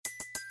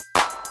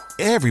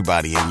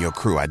Everybody in your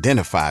crew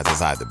identifies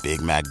as either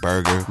Big Mac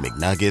Burger,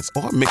 McNuggets,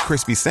 or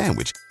McCrispy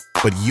Sandwich.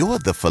 But you're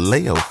the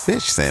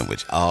Filet-O-Fish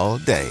Sandwich all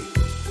day.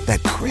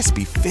 That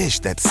crispy fish,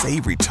 that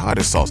savory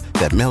tartar sauce,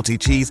 that melty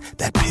cheese,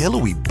 that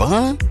pillowy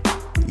bun.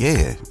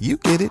 Yeah, you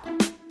get it.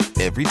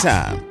 Every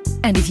time.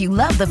 And if you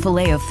love the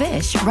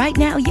Filet-O-Fish, right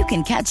now you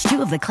can catch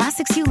two of the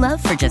classics you love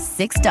for just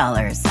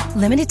 $6.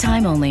 Limited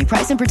time only.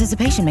 Price and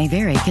participation may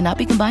vary. Cannot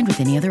be combined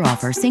with any other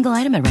offer. Single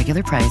item at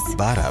regular price.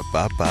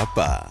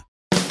 Ba-da-ba-ba-ba.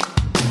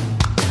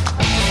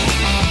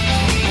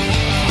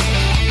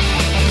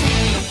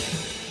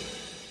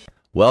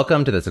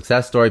 Welcome to the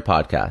Success Story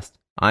Podcast.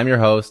 I'm your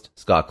host,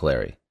 Scott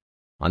Clary.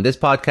 On this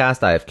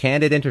podcast, I have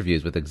candid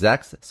interviews with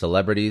execs,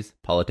 celebrities,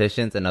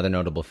 politicians, and other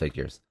notable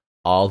figures,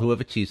 all who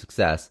have achieved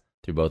success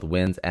through both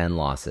wins and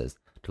losses,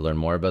 to learn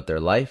more about their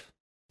life,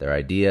 their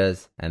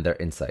ideas, and their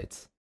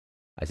insights.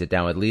 I sit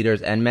down with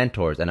leaders and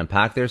mentors and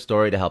unpack their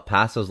story to help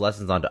pass those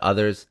lessons on to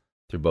others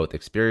through both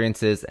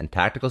experiences and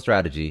tactical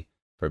strategy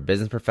for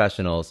business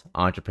professionals,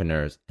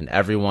 entrepreneurs, and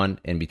everyone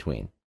in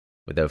between.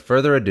 Without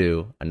further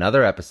ado,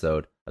 another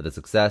episode of the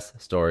Success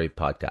Story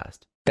Podcast.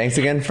 Thanks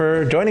again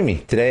for joining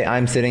me. Today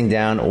I'm sitting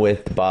down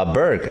with Bob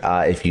Burg.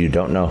 If you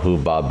don't know who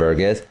Bob Burg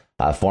is,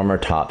 a former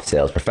top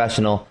sales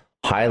professional,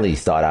 highly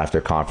sought after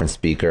conference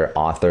speaker,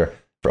 author.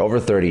 For over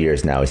 30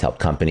 years now, he's helped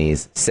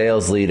companies,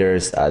 sales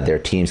leaders, their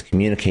teams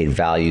communicate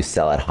value,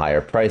 sell at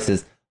higher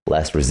prices,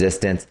 less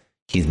resistance.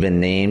 He's been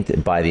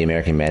named by the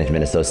American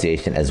Management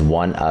Association as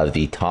one of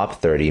the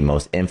top 30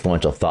 most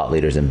influential thought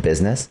leaders in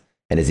business,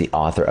 and is the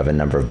author of a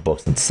number of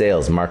books in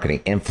sales,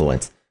 marketing,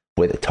 influence,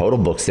 with total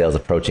book sales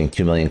approaching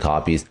 2 million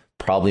copies,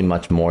 probably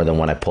much more than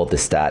when I pulled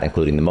this stat,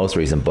 including the most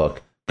recent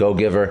book, Go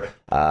Giver,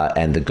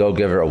 and the Go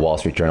Giver, a Wall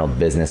Street Journal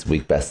Business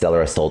Week bestseller,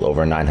 has sold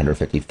over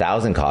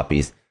 950,000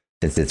 copies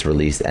since its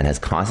release and has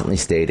constantly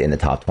stayed in the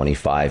top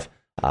 25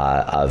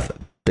 of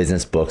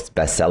business books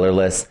bestseller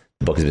lists.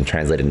 The book has been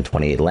translated in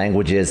 28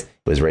 languages.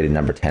 It was rated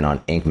number 10 on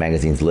Inc.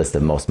 magazine's list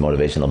of most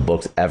motivational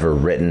books ever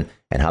written,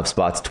 and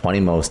HubSpot's 20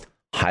 most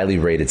highly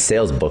rated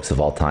sales books of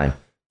all time.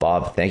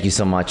 Bob, thank you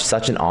so much.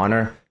 Such an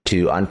honor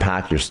to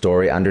unpack your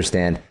story,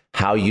 understand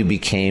how you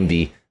became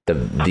the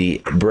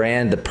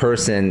brand, the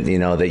person,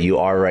 that you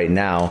are right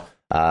now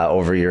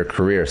over your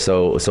career.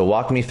 So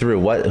walk me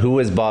through who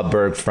is Bob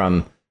Burg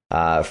from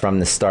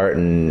the start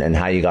and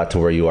how you got to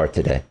where you are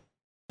today.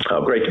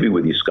 Great to be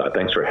with you, Scott.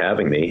 Thanks for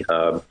having me.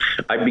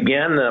 I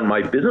began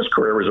my business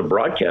career as a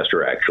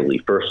broadcaster, actually.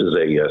 First as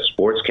a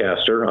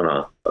sportscaster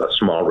on a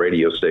small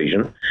radio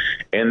station,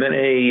 and then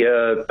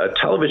a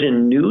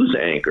television news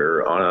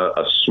anchor on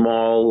a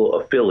small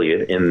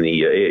affiliate in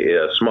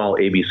a small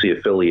ABC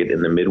affiliate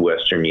in the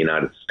Midwestern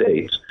United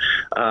States.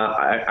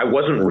 I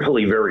wasn't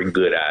really very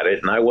good at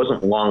it, and I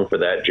wasn't long for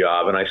that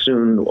job, and I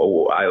soon,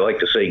 I like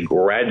to say,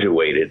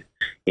 graduated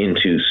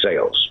into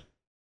sales.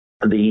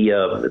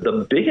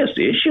 The biggest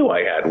issue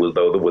I had was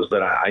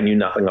that I knew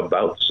nothing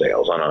about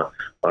sales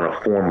on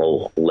a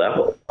formal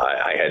level.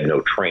 I had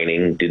no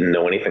training, didn't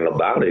know anything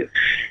about it,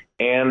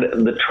 and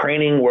the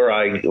training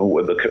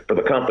for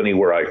the company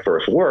where I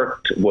first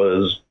worked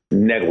was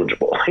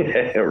negligible.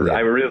 I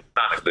really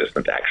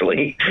non-existent,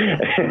 actually,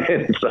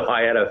 and so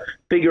I had to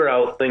figure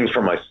out things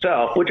for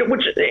myself, which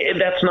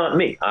that's not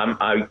me.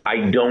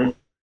 I don't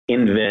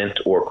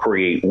invent or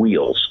create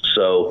wheels,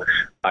 so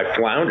I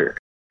floundered.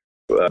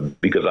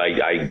 Because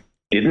I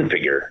didn't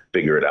figure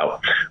it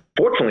out.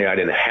 Fortunately, I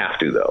didn't have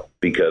to, though,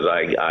 because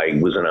I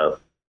was in a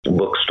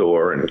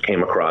bookstore and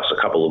came across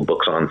a couple of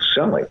books on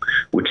selling,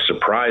 which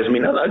surprised me.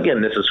 Now,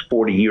 again, this is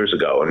 40 years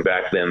ago, and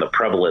back then the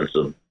prevalence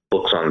of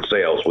books on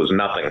sales was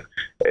nothing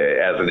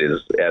as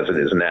it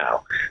is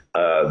now.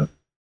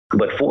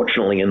 But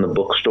fortunately, in the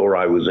bookstore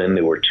I was in,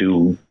 there were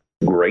two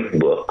great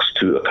books,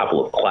 a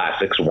couple of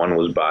classics. One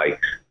was by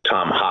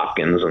Tom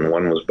Hopkins and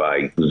one was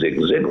by Zig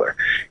Ziglar.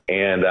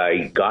 And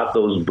I got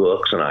those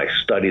books and I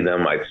studied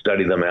them. I'd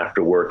study them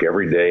after work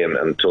every day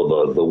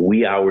until the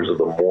wee hours of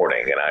the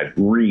morning. And I'd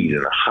read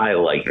and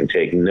highlight and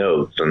take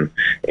notes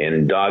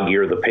and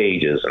dog-ear the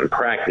pages and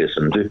practice.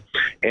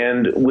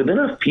 And within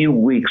a few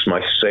weeks,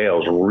 my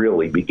sales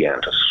really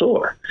began to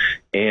soar.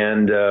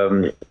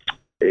 And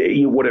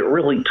what it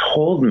really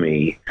told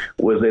me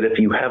was that if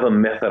you have a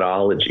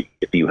methodology,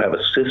 if you have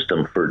a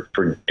system for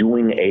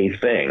doing a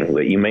thing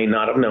that you may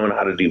not have known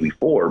how to do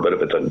before, but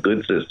if it's a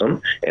good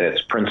system and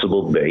it's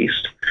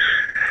principle-based,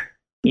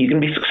 you can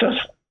be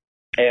successful.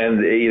 And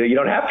you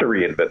don't have to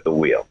reinvent the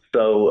wheel.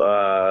 So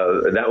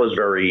that was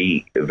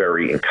very,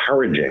 very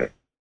encouraging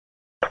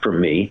for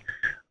me.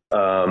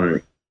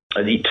 To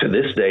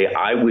this day,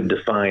 I would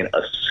define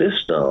a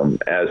system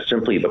as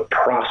simply the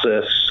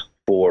process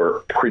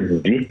for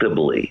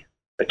predictably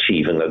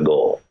achieving a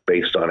goal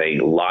based on a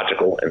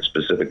logical and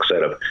specific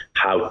set of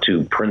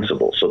how-to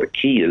principles. So the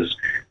key is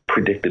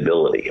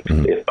predictability.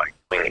 Mm-hmm. If by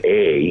doing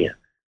A,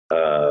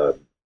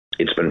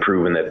 it's been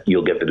proven that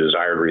you'll get the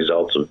desired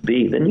results of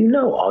B, then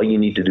all you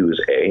need to do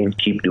is A and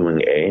keep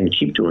doing A and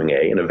keep doing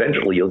A, and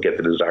eventually you'll get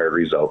the desired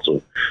results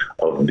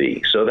of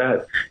B. So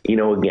that,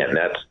 again,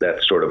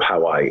 that's sort of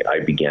how I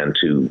began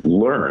to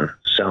learn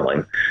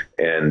selling.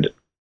 And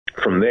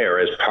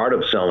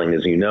art of selling,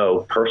 as you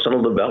know,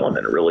 personal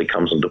development really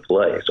comes into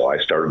play. So I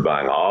started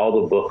buying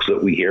all the books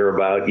that we hear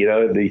about,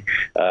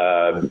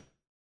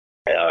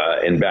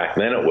 and back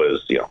then it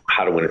was,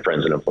 How to Win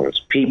Friends and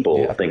Influence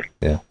People, Think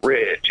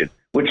Rich,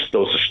 which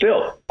those are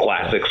still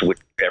classics, which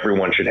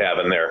everyone should have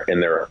in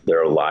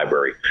their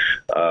library.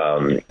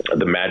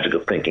 The Magic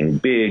of Thinking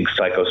Big,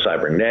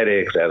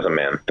 Psycho-Cybernetics, As a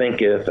Man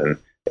Thinketh,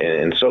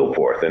 and so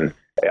forth. And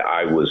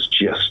I was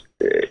just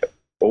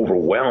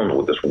overwhelmed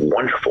with this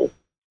wonderful,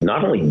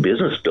 not only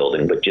business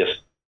building, but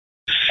just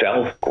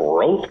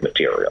self-growth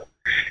material.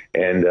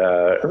 And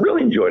I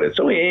really enjoyed it.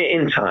 So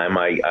in time,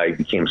 I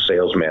became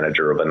sales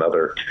manager of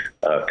another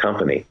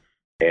company.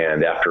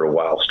 And after a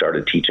while,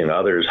 started teaching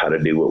others how to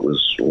do what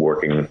was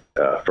working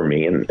for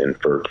me and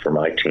for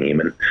my team.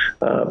 And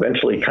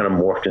eventually kind of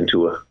morphed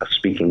into a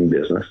speaking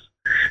business,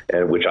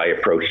 which I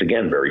approached,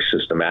 again, very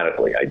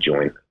systematically. I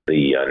joined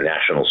the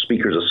National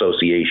Speakers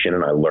Association,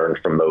 and I learned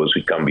from those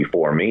who'd come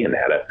before me and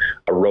had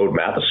a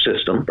roadmap, a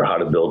system for how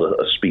to build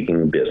a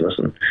speaking business.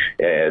 And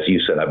as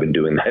you said, I've been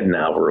doing that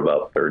now for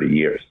about 30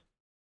 years.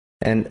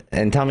 And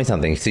tell me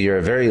something. So you're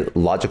a very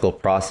logical,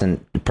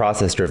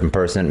 process-driven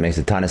person. It makes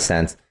a ton of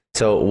sense.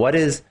 So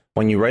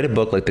when you write a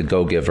book like The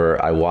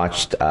Go-Giver, I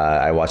watched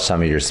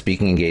some of your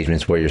speaking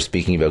engagements where you're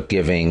speaking about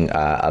giving,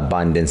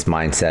 abundance,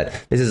 mindset.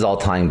 This is all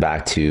tying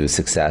back to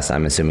success,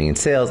 I'm assuming, in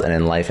sales and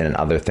in life and in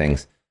other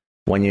things.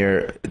 When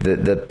you're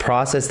the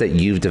process that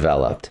you've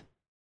developed,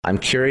 I'm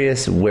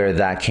curious where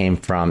that came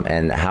from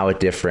and how it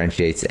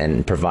differentiates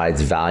and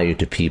provides value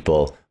to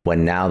people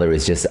when now there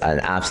is just an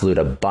absolute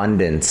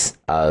abundance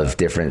of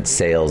different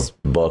sales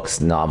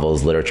books,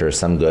 novels, literature,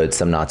 some good,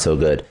 some not so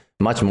good.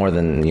 Much more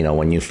than,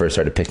 when you first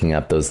started picking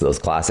up those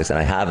classics. And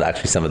I have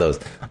actually some of those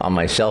on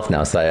my shelf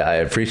now, so I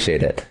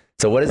appreciate it.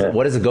 So what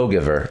is a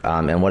Go-Giver,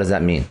 and what does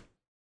that mean?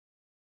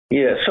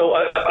 Yeah, so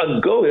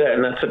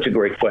and that's such a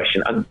great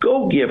question. A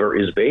go-giver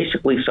is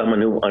basically someone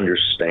who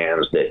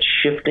understands that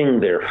shifting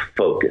their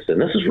focus,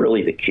 and this is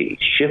really the key,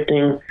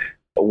 shifting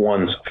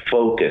one's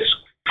focus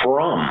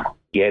from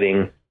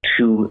getting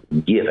to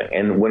giving.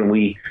 And when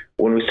we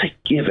say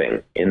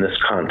giving in this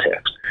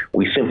context,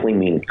 we simply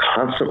mean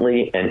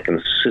constantly and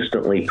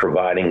consistently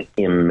providing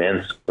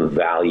immense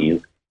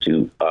value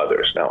to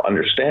others. Now,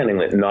 understanding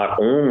that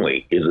not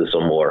only is this a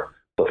more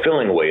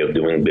fulfilling way of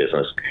doing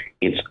business,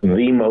 it's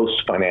the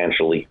most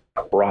financially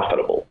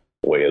profitable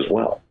way as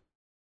well.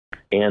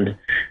 And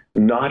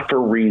not for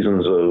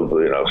reasons of,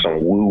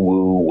 some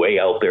woo-woo, way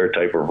out there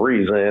type of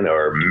reason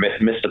or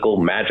mystical,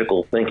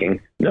 magical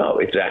thinking. No,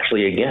 it's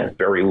actually, again,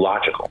 very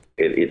logical.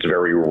 It's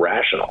very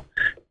rational.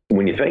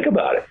 When you think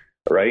about it,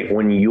 right,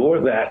 when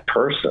you're that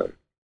person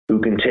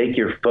who can take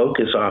your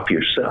focus off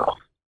yourself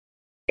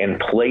and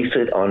place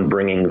it on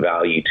bringing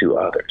value to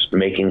others,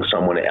 making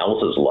someone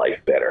else's life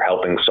better,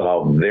 helping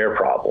solve their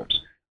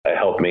problems,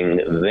 helping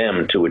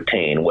them to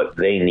attain what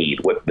they need,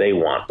 what they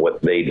want,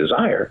 what they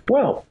desire,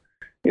 well,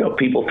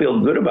 people feel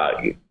good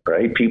about you,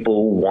 right?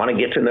 People want to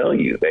get to know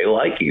you. They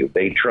like you.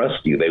 They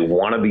trust you. They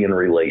want to be in a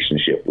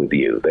relationship with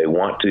you. They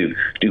want to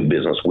do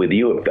business with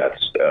you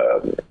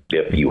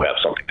if you have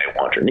something they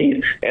want or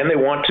need, and they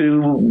want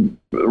to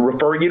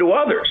refer you to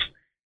others.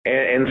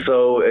 And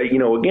so,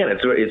 again,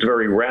 it's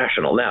very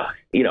rational. Now,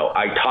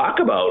 I talk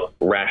about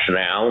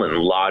rationale and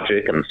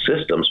logic and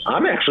systems.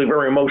 I'm actually a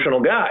very emotional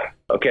guy,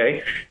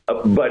 okay?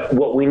 But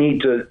what we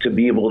need to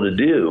be able to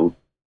do,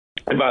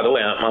 and by the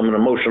way, I'm an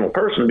emotional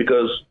person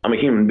because I'm a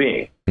human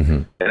being.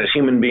 Mm-hmm. And as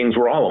human beings,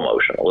 we're all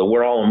emotional.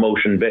 We're all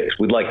emotion-based.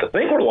 We'd like to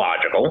think we're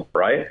logical,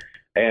 right?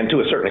 And to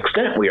a certain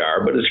extent we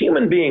are. But as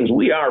human beings,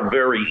 we are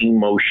very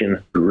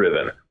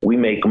emotion-driven. We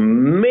make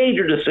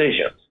major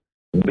decisions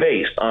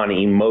based on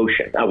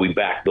emotion. Now we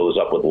back those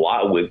up with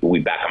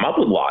we back them up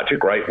with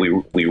logic, right?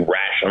 We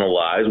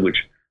rationalize, which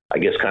I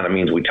guess kind of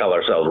means we tell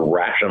ourselves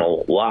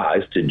rational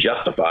lies to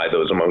justify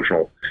those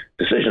emotional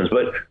decisions.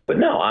 But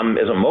no, I'm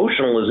as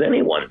emotional as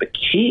anyone. The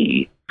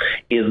key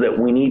is that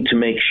we need to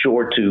make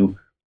sure to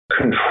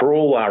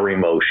control our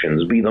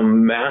emotions, be the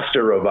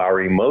master of our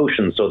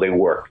emotions so they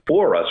work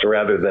for us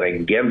rather than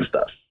against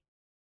us.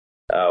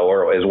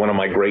 Or as one of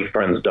my great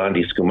friends,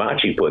 Dondi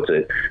Scumaci, puts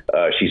it,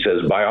 she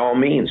says, by all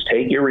means,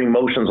 take your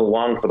emotions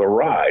along for the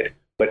ride,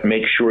 but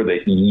make sure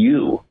that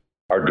you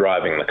are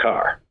driving the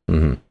car.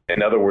 Mm-hmm.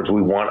 In other words,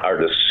 we want our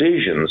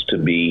decisions to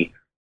be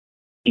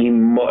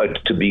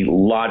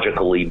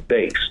logically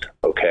based,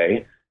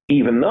 okay?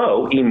 Even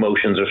though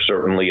emotions are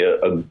certainly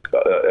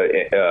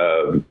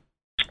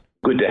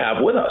good to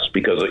have with us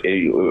because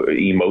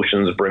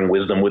emotions bring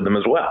wisdom with them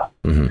as well.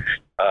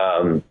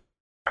 Mm-hmm.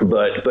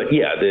 But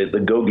yeah, the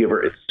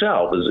Go-Giver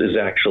itself is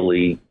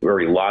actually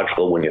very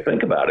logical when you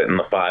think about it. And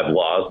the 5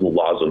 laws, the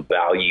laws of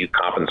value,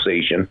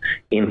 compensation,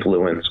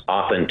 influence,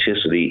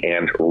 authenticity,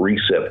 and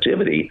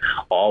receptivity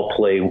all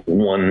play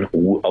one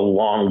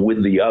along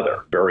with the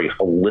other very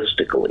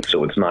holistically.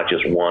 So it's not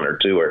just 1 or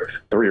 2 or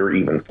 3 or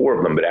even 4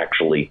 of them, but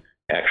actually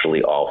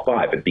all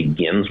 5. It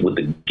begins with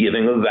the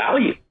giving of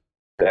value.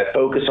 that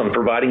focus on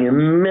providing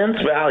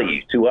immense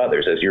value to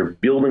others as you're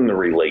building the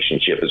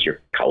relationship, as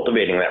you're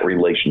cultivating that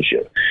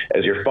relationship,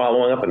 as you're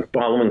following up and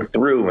following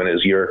through, and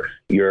as you're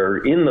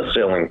in the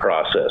selling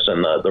process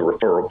and the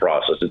referral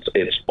process.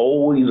 It's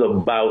always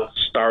about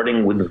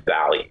starting with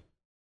value.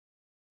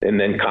 And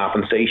then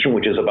compensation,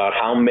 which is about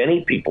how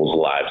many people's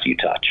lives you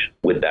touch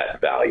with that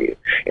value.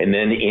 And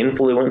then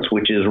influence,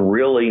 which is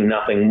really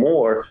nothing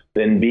more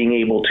than being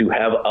able to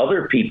have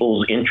other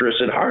people's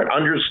interests at heart,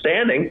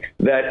 understanding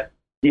that,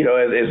 you know,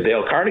 as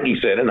Dale Carnegie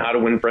said in How to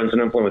Win Friends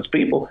and Influence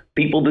People,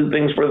 people do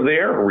things for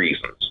their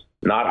reasons,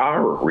 not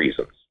our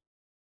reasons.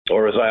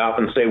 Or as I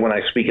often say when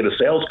I speak at a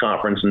sales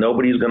conference,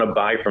 nobody's going to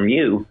buy from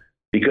you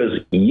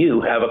because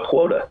you have a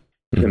quota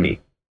to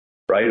meet.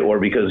 Right? Or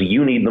because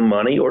you need the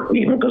money, or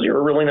even because you're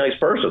a really nice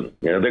person.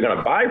 You know, they're going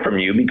to buy from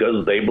you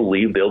because they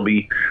believe they'll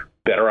be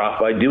better off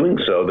by doing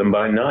so than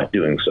by not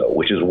doing so,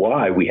 which is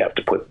why we have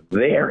to put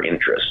their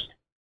interest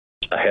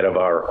ahead of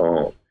our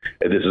own.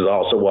 And this is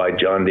also why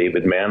John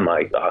David Mann,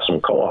 my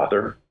awesome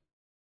co-author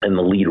and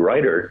the lead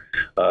writer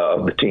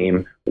of the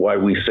team, why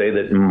we say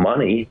that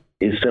money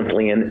is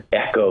simply an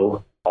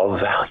echo of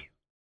value.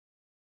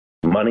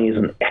 Money is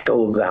an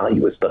echo of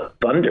value. It's the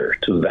thunder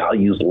to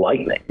value's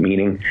lightning,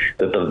 meaning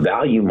that the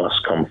value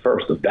must come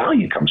first. The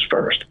value comes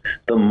first.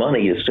 The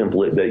money is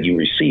simply that you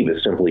receive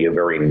is simply a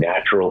very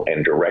natural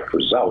and direct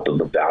result of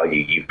the value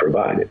you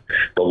provided.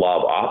 The law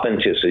of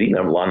authenticity,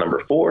 law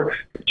number 4,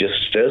 just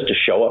says to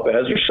show up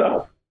as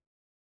yourself.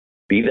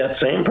 Be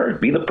that same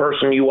person. Be the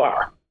person you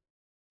are,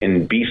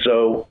 and be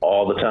so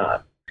all the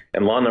time.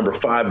 And law number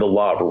 5, the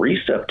law of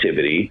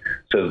receptivity,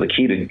 says the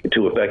key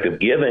to effective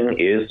giving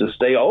is to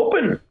stay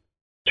open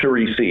to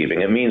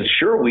receiving. It means,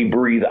 sure, we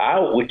breathe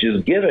out, which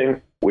is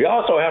giving. We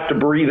also have to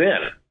breathe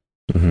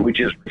in, which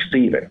is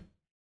receiving.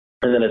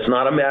 And then it's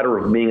not a matter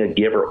of being a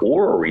giver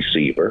or a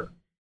receiver.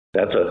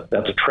 That's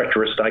a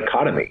treacherous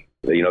dichotomy,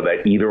 you know,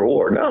 that either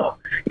or. No,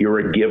 you're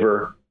a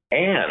giver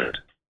and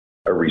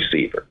a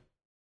receiver.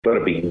 But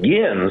it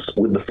begins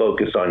with the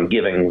focus on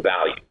giving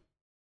value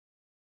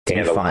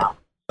and allow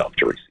yourself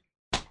to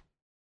receive.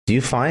 Do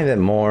you find that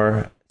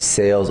more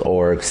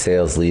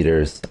sales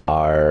leaders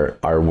are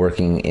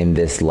working in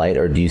this light,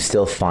 or do you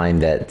still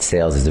find that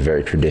sales is a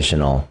very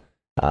traditional,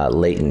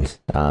 latent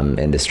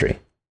industry?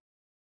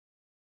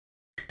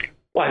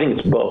 Well, I think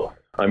it's both.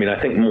 I mean,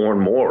 I think more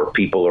and more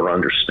people are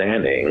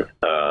understanding,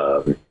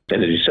 and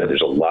as you said,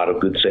 there's a lot of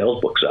good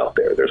sales books out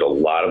there. There's a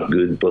lot of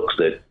good books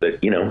that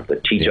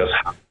teach us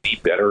how to be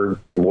better,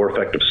 more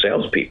effective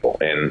salespeople,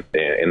 and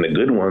the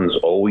good ones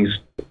always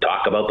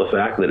talk about the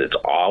fact that it's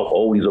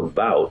always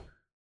about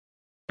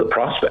the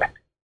prospect.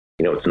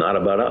 You know, it's not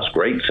about us.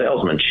 Great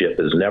salesmanship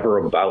is never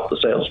about the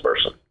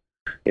salesperson.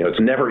 You know, it's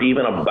never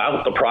even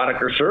about the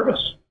product or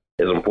service,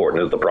 as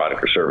important as the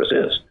product or service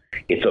is.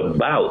 It's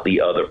about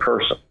the other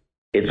person.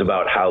 It's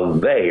about how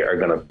they are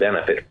going to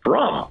benefit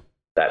from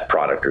that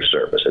product or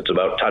service. It's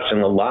about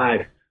touching the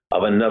life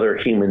of another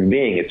human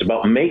being. It's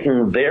about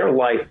making their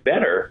life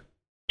better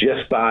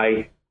just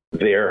by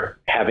their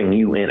having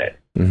you in it,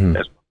 as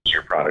well as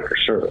your product or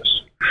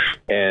service.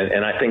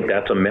 And I think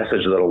that's a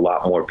message that a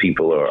lot more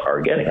people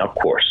are getting. Of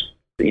course,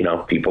 you know,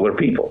 people are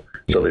people.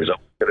 So there's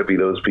always going to be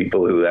those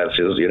people who that's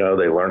just, you know,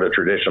 they learned a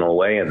traditional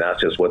way and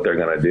that's just what they're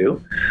going to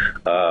do.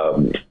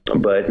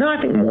 But no,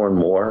 I think more and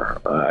more,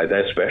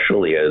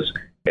 especially as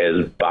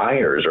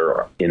buyers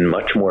are in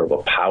much more of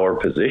a power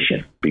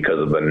position because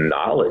of the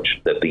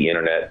knowledge that the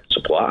internet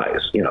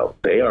supplies. You know,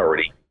 they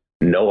already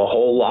know a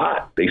whole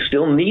lot. They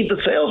still need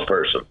the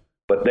salesperson,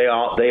 but they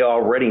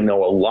already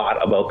know a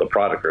lot about the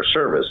product or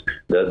service.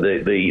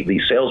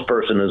 The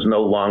salesperson is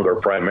no longer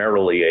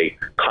primarily a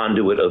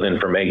conduit of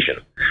information.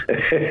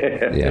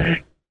 Yeah.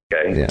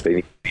 Okay. Yeah. They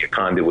need to be a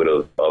conduit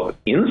of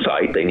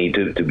insight. They need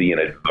to be an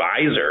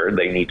advisor.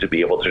 They need to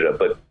be able to,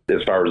 but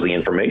as far as the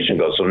information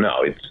goes, so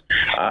no,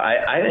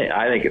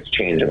 I think it's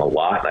changing a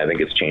lot, and I think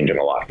it's changing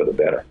a lot for the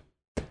better.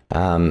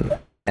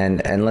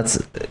 And let's,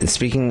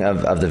 speaking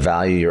of the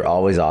value you're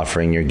always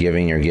offering, you're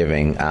giving,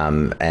 and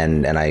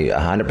I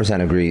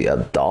 100% agree.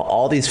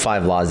 All these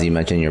 5 laws that you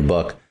mentioned in your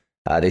book,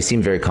 they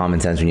seem very common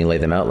sense when you lay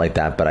them out like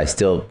that, but I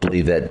still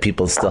believe that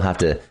people still have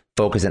to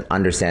focus and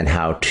understand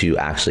how to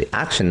actually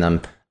action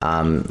them,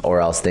 or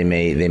else they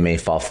may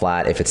fall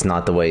flat. If it's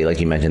not the way,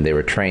 like you mentioned, they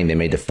were trained, they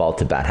may default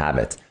to bad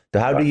habits. So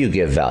how do you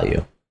give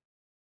value?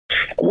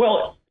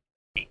 Well,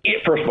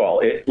 first of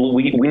all,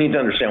 we need to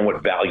understand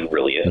what value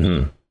really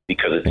is.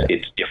 Because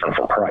it's different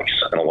from price.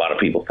 And a lot of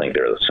people think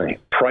they're the same.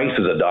 Price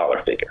is a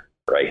dollar figure,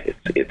 right?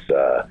 It's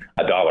a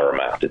dollar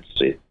amount.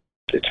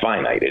 It's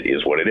finite. It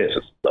is what it is.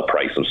 It's the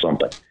price of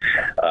something,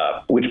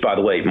 which, by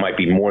the way, might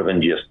be more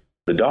than just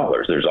the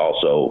dollars. There's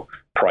also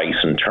price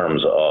in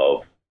terms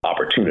of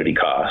opportunity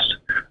cost,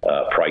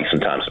 price in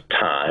terms of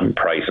time,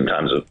 price in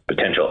terms of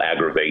potential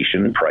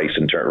aggravation, price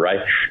in terms,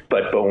 right?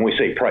 But when we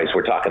say price,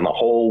 we're talking the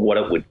whole, what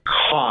it would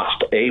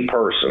cost a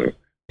person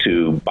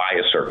to buy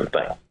a certain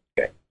thing.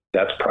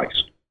 That's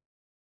price.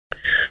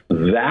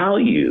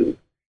 Value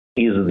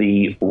is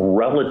the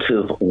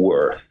relative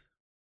worth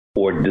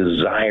or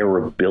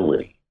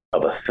desirability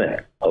of a thing,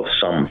 of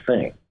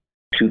something,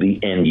 to the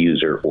end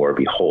user or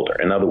beholder.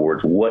 In other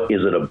words, what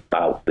is it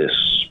about this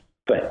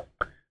thing,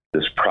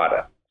 this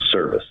product,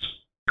 service,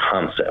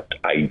 concept,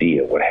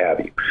 idea, what have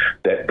you,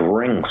 that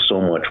brings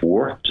so much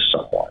worth to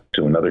someone,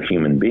 to another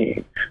human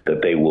being,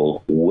 that they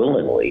will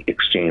willingly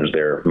exchange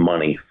their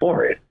money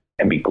for it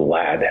and be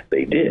glad that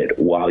they did,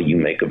 while you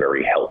make a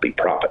very healthy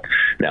profit.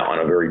 Now, on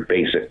a very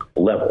basic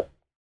level,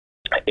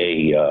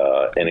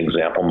 an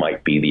example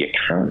might be the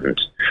accountant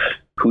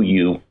who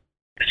you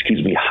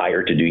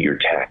hire to do your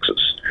taxes,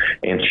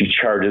 and she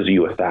charges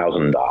you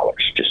 $1,000,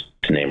 just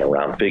to name a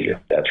round figure.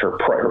 That's her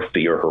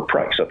fee or her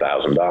price,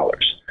 $1,000.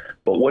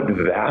 But what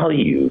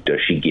value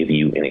does she give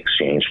you in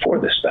exchange for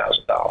this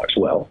 $1,000?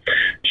 Well,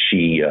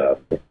 she,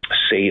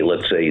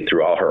 let's say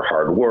through all her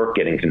hard work,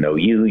 getting to know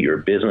you, your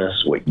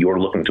business, what you're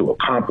looking to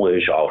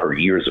accomplish, all her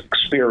years of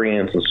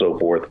experience and so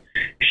forth,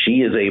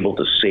 she is able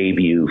to save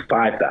you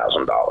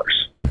 $5,000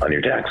 on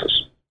your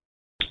taxes.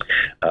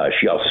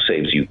 She also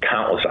saves you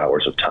countless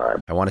hours of time.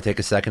 I want to take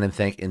a second and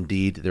thank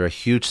Indeed. They're a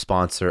huge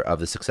sponsor of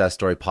the Success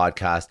Story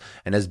podcast.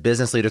 And as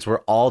business leaders,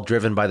 we're all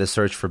driven by the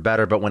search for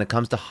better. But when it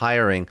comes to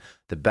hiring,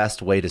 the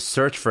best way to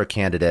search for a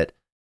candidate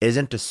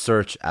isn't to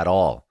search at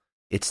all.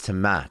 It's to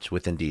match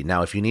with Indeed.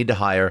 Now, if you need to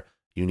hire,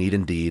 you need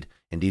Indeed.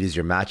 Indeed is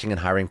your matching and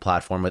hiring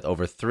platform with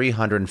over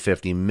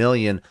 350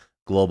 million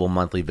global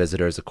monthly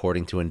visitors,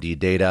 according to Indeed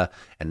data,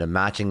 and a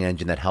matching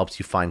engine that helps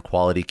you find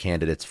quality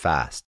candidates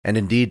fast. And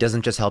Indeed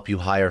doesn't just help you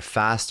hire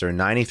faster.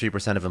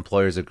 93% of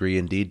employers agree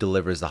Indeed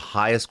delivers the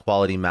highest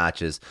quality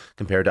matches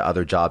compared to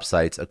other job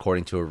sites,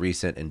 according to a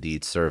recent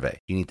Indeed survey.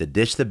 You need to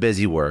ditch the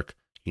busy work.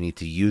 You need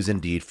to use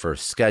Indeed for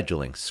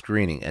scheduling,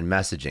 screening, and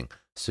messaging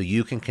so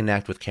you can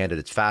connect with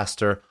candidates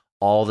faster.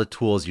 All the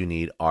tools you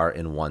need are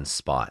in one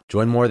spot.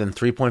 Join more than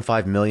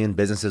 3.5 million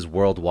businesses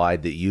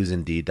worldwide that use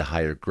Indeed to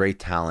hire great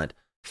talent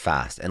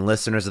fast. And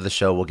listeners of the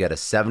show will get a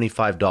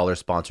 $75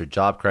 sponsored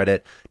job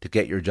credit to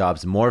get your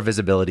jobs more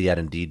visibility at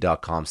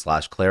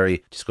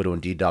Indeed.com/Clary. Just go to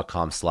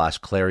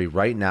Indeed.com/Clary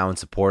right now and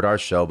support our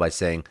show by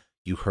saying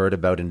you heard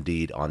about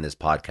Indeed on this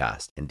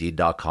podcast.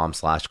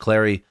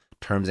 Indeed.com/Clary.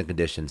 Terms and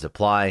conditions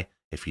apply.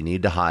 If you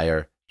need to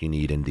hire, you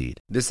need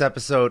Indeed. This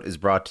episode is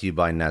brought to you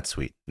by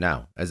NetSuite.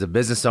 Now, as a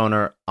business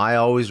owner, I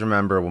always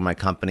remember when my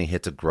company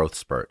hits a growth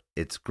spurt.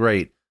 It's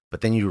great,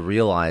 but then you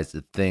realize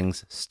that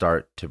things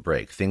start to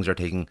break. Things are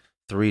taking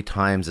 3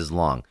 times as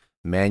long.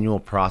 Manual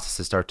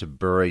processes start to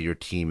bury your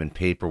team in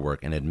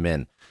paperwork and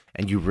admin,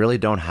 and you really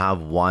don't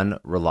have one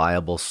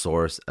reliable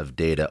source of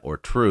data or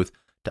truth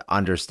to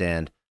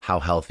understand how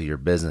healthy your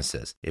business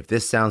is. If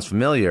this sounds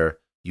familiar,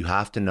 you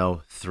have to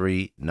know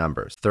 3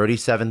 numbers.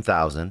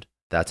 37,000,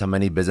 that's how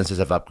many businesses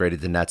have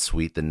upgraded to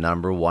NetSuite, the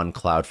 #1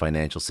 cloud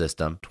financial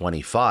system.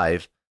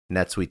 25,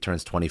 NetSuite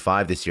turns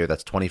 25 this year.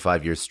 That's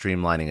 25 years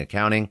streamlining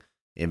accounting,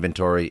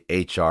 inventory,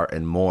 HR,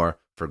 and more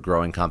for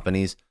growing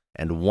companies.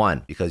 And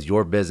 1, because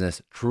your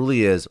business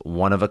truly is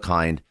one of a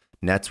kind,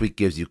 NetSuite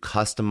gives you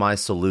customized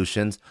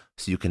solutions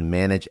so you can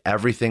manage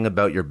everything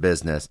about your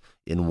business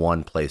in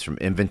one place, from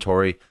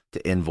inventory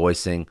to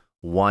invoicing,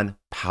 one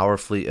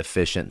powerfully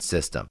efficient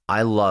system.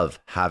 I love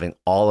having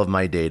all of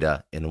my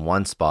data in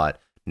one spot.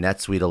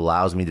 NetSuite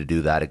allows me to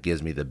do that. It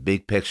gives me the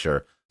big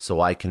picture so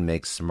I can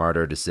make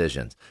smarter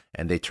decisions.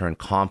 And they turn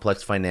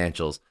complex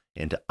financials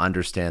into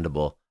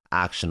understandable,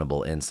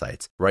 actionable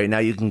insights. Right now,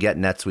 you can get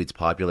NetSuite's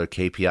popular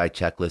KPI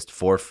checklist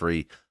for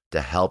free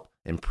to help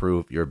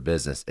improve your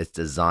business. It's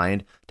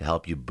designed to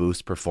help you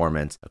boost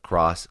performance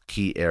across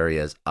key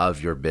areas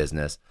of your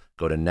business.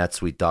 Go to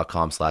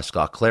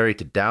netsuite.com/ScottClary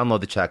to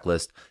download the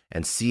checklist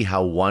and see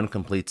how one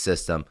complete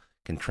system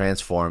can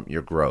transform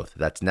your growth.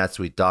 That's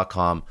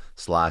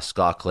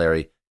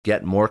netsuite.com/ScottClary.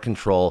 Get more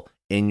control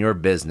in your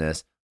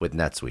business with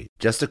NetSuite.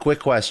 Just a quick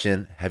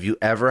question. Have you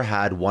ever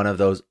had one of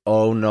those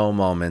oh no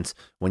moments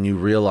when you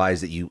realize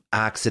that you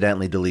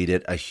accidentally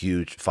deleted a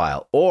huge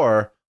file?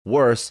 Or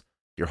worse,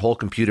 your whole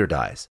computer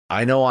dies.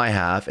 I know I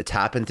have. It's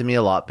happened to me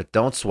a lot, but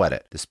don't sweat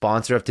it. The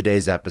sponsor of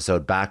today's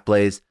episode,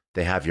 Backblaze,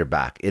 they have your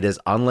back. It is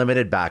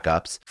unlimited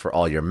backups for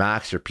all your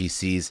Macs, your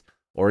PCs,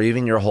 or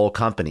even your whole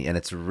company, and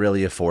it's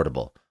really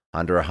affordable,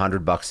 under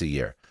 $100 a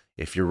year.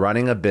 If you're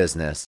running a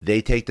business,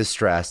 they take the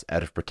stress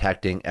out of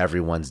protecting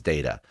everyone's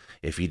data.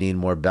 If you need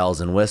more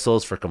bells and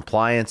whistles for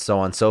compliance, so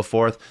on and so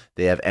forth,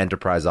 they have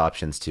enterprise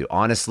options too.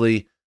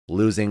 Honestly,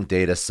 losing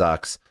data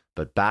sucks,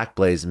 but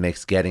Backblaze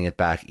makes getting it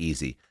back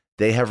easy.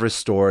 They have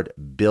restored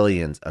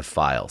billions of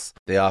files.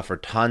 They offer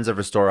tons of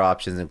restore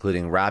options,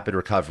 including rapid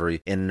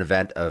recovery in an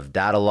event of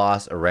data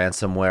loss or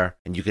ransomware.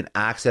 And you can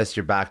access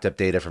your backed up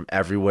data from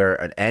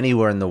everywhere and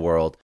anywhere in the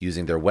world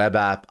using their web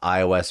app,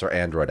 iOS, or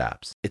Android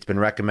apps. It's been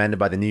recommended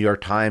by the New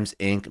York Times,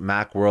 Inc.,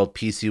 Macworld,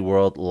 PC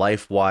World,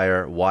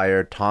 LifeWire,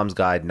 Wired, Tom's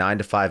Guide,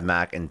 9to5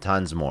 Mac, and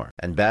tons more.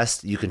 And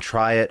best, you can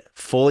try it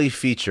fully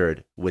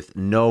featured with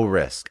no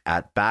risk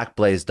at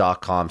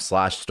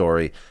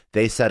backblaze.com/story.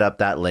 They set up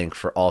that link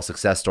for all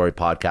Success Story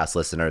podcast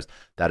listeners.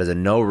 That is a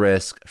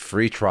no-risk,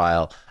 free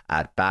trial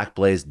at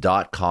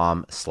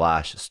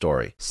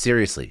backblaze.com/story.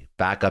 Seriously,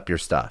 back up your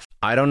stuff.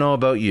 I don't know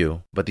about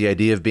you, but the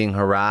idea of being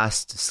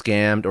harassed,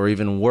 scammed, or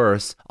even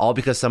worse, all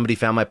because somebody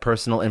found my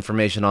personal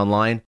information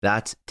online,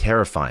 that's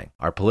terrifying.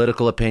 Our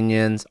political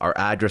opinions, our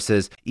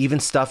addresses, even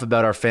stuff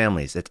about our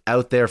families, it's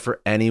out there for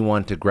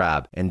anyone to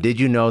grab. And did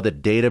you know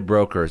that data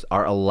brokers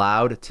are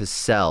allowed to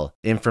sell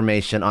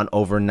information on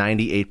over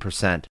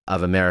 98%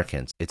 of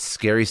Americans? It's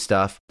scary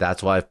stuff.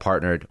 That's why I've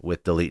partnered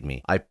with Delete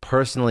Me. I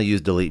personally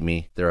use Delete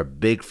Me. They're a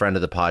big friend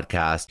of the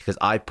podcast because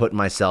I put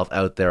myself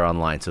out there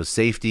online. So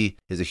safety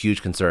is a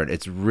huge concern.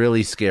 It's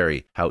really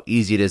scary how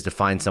easy it is to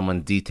find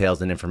someone's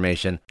details and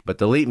information, but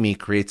Delete Me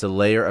creates a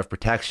layer of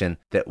protection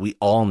that we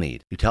all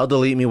need. You tell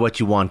Delete Me what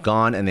you want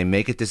gone, and they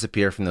make it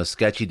disappear from those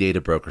sketchy data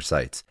broker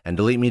sites. And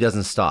Delete Me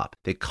doesn't stop.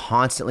 They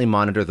constantly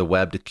monitor the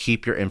web to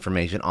keep your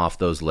information off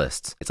those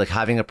lists. It's like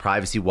having a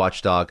privacy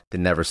watchdog that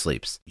never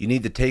sleeps. You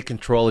need to take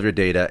control of your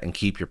data and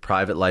keep your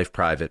private life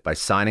private by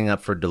signing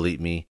up for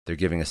Delete Me. They're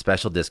giving a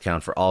special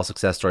discount for all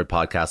Success Story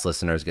podcast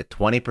listeners. Get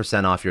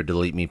 20% off your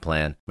Delete Me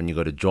plan when you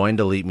go to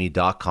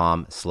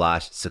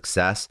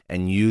joindeleteme.com/success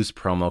and use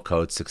promo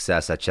code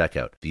success at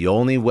checkout. The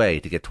only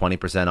way to get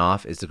 20%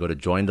 off is to go to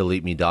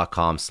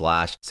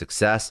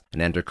joindeleteme.com/success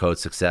and enter code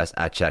success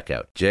at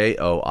checkout.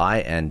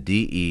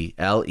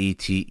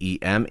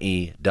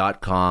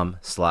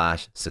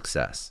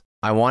 joindeleteme.com/success.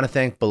 I want to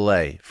thank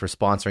Belay for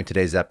sponsoring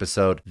today's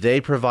episode.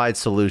 They provide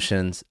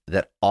solutions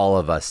that all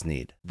of us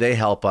need. They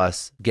help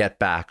us get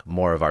back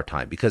more of our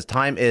time because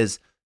time is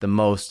the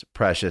most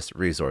precious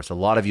resource. A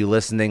lot of you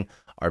listening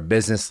are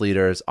business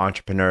leaders,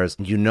 entrepreneurs.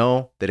 You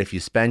know that if you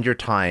spend your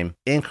time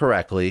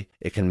incorrectly,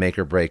 it can make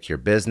or break your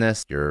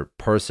business, your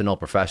personal,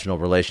 professional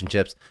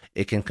relationships.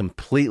 It can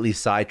completely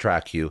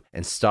sidetrack you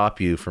and stop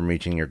you from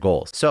reaching your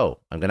goals. So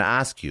I'm going to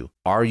ask you,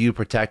 are you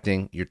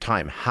protecting your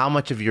time? How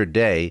much of your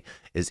day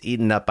is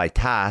eaten up by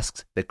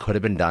tasks that could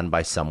have been done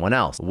by someone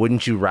else?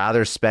 Wouldn't you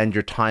rather spend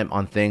your time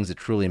on things that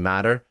truly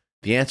matter?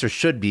 The answer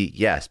should be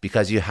yes,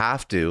 because you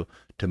have to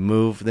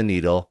move the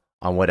needle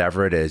on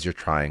whatever it is you're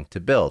trying to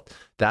build.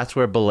 That's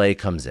where Belay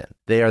comes in.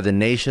 They are the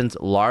nation's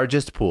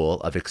largest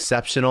pool of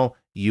exceptional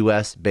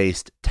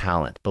US-based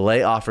talent.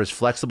 Belay offers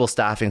flexible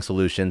staffing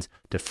solutions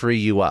to free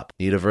you up.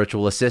 Need a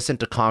virtual assistant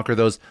to conquer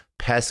those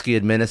pesky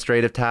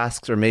administrative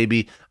tasks, or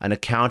maybe an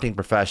accounting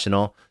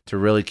professional to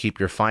really keep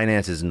your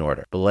finances in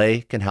order?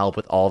 Belay can help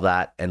with all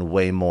that and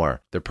way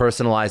more. Their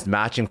personalized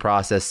matching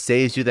process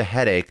saves you the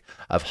headache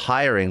of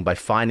hiring by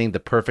finding the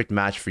perfect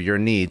match for your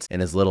needs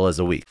in as little as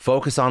a week.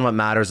 Focus on what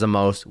matters the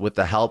most with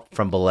the help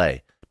from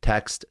Belay.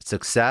 Text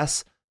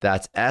SUCCESS,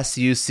 that's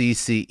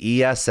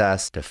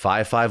SUCCESS, to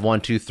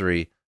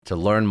 55123 to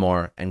learn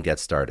more and get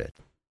started.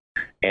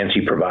 And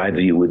she provides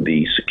you with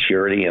the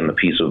security and the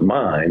peace of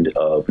mind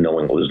of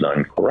knowing it was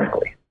done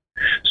correctly.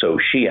 So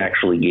she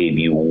actually gave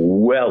you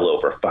well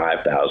over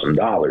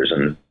 $5,000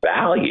 in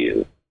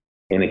value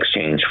in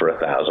exchange for a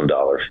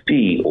 $1,000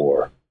 fee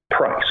or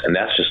price. And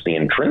that's just the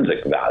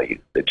intrinsic value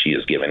that she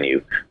has given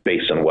you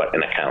based on what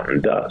an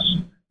accountant does.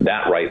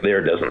 That right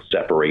there doesn't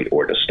separate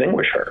or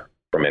distinguish her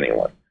from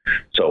anyone.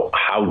 So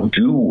how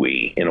do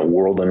we, in a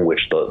world in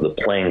which the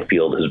playing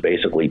field has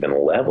basically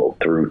been leveled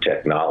through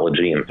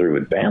technology and through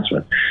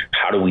advancement,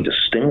 how do we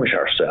distinguish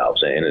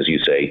ourselves and, as you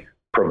say,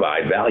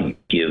 provide value,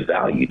 give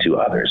value to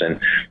others?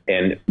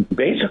 And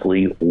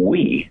basically,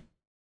 we,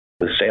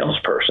 the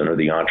salesperson or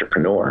the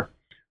entrepreneur,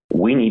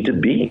 we need to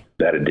be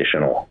that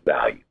additional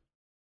value.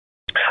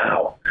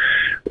 How?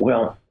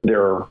 Well,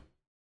 there are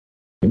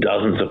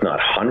dozens, if not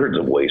hundreds,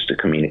 of ways to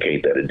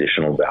communicate that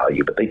additional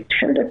value, but they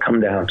tend to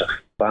come down to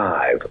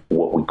 5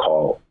 what we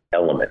call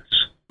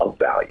elements of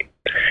value.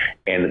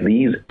 And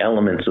these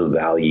elements of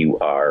value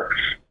are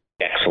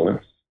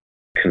excellence,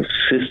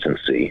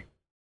 consistency,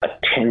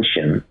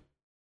 attention,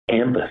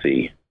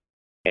 empathy,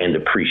 and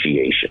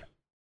appreciation.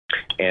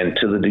 And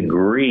to the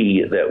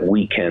degree that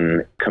we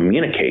can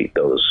communicate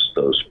those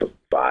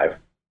 5,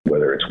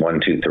 whether it's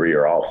 1, 2, 3,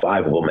 or all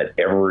 5 of them at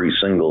every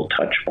single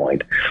touch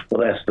point,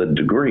 well, that's the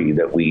degree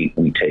that we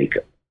take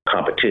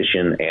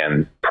competition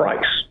and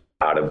price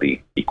out of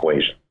the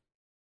equation.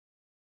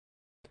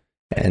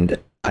 And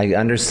I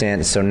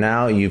understand. So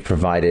now you've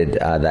provided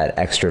that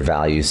extra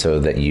value so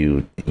that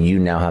you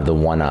now have the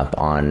one up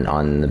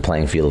on the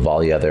playing field of all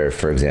the other,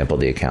 for example,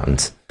 the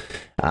accountants.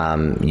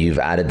 You've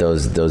added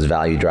those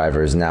value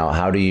drivers. Now,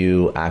 how do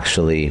you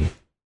actually,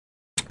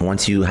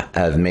 once you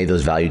have made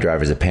those value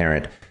drivers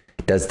apparent,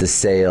 does the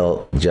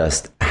sale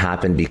just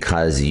happen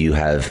because you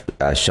have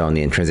shown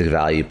the intrinsic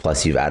value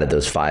plus you've added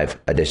those 5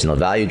 additional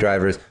value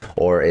drivers,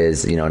 or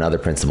is, another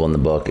principle in the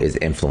book is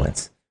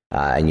influence?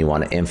 And you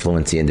want to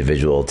influence the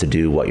individual to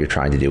do what you're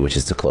trying to do, which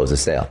is to close a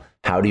sale.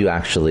 How do you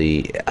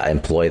actually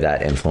employ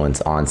that influence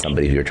on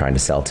somebody who you're trying to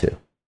sell to?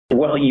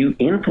 Well, you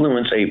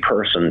influence a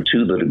person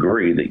to the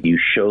degree that you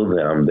show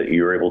them that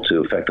you're able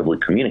to effectively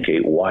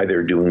communicate why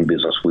they're doing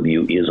business with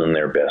you is in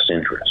their best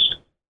interest.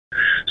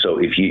 So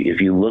if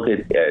you look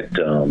at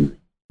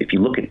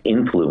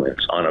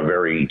influence on a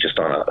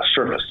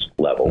surface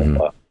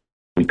level,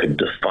 we could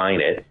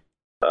define it.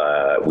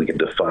 We could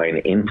define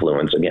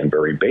influence, again,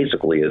 very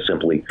basically as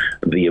simply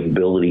the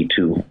ability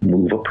to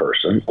move a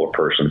person or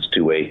persons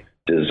to a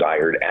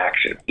desired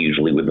action,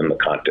 usually within the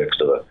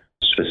context of a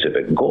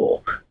specific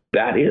goal.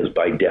 That is,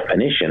 by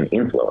definition,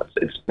 influence.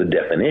 It's the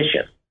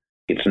definition.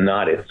 It's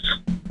not its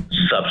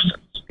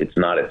substance. It's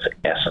not its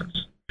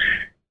essence.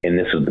 And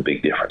this is the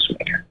big difference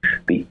maker.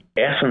 The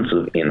essence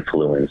of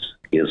influence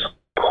is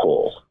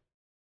pull.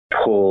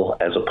 Pull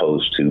as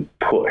opposed to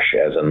push,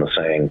 as in the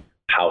saying,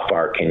 how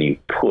far can you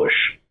push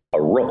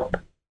a rope?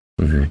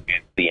 Mm-hmm.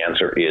 The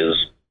answer is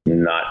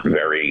not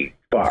very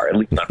far, at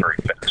least not very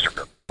fast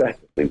or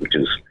effectively, which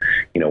is,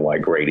 why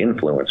great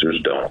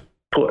influencers don't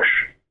push,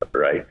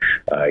 right?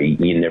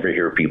 You never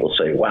hear people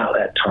say, wow,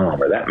 that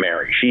Tom or that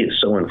Mary, she is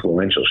so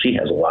influential. She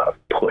has a lot of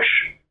push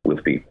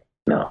with people.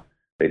 No,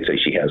 they'd say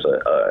she has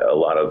a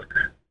lot of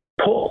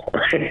pull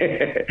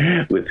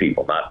with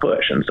people, not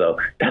push. And so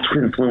that's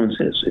what influence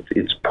is.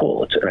 It's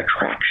pull. It's an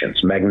attraction.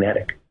 It's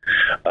magnetic.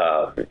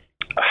 How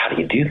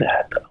do you do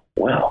that, though?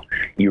 Well,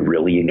 you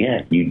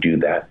do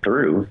that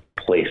through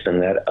placing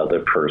that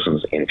other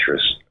person's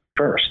interest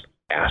first,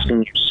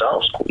 asking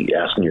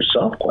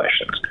yourself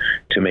questions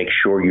to make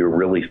sure you're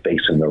really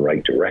facing the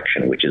right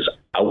direction, which is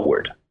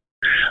outward.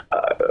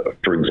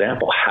 For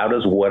example, how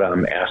does what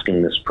I'm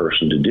asking this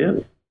person to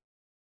do,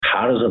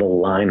 how does it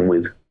align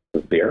with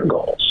their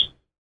goals?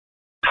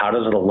 How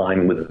does it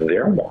align with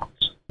their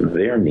wants,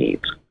 their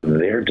needs,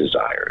 their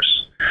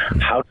desires?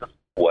 How does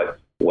what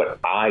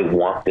I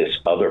want this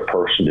other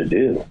person to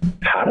do,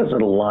 how does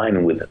it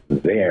align with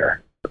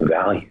their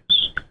values?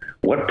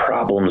 What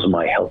problems am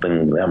I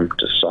helping them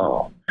to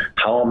solve?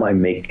 How am I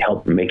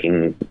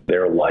making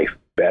their life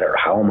better?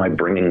 How am I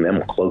bringing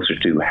them closer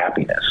to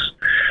happiness?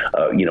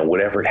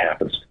 Whatever it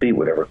happens to be,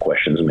 whatever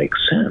questions make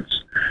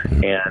sense.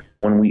 And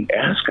when we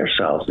ask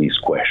ourselves these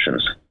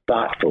questions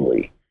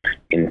thoughtfully,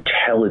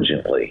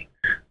 intelligently,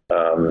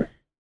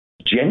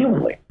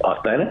 genuinely,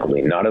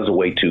 authentically, not as a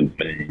way to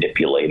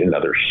manipulate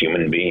another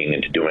human being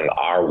into doing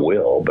our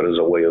will, but as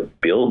a way of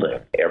building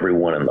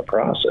everyone in the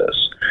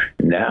process,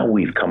 now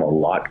we've come a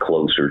lot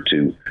closer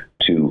to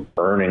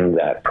earning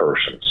that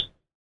person's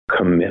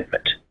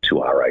commitment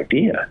to our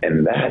idea.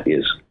 And that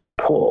is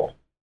pull.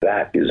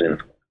 That is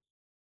influence.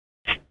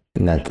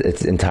 And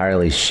it's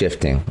entirely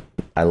shifting.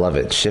 I love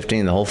it.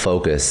 Shifting the whole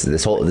focus, the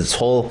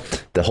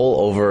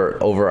whole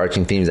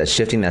overarching theme is that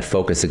shifting that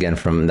focus again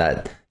from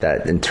that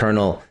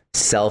internal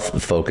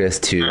self-focus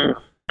to,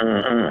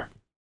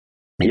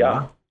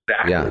 yeah,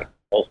 exactly. Yeah.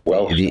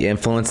 Well, the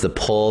influence, the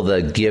pull,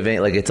 the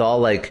giving, like it's all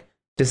like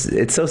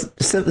it's so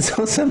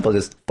simple.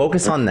 Just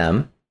focus on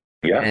them,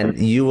 and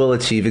you will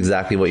achieve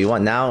exactly what you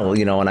want. Now,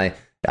 when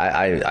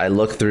I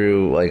look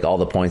through like all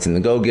the points in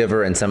the Go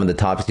Giver and some of the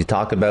topics you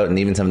talk about, and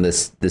even some of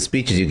the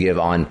speeches you give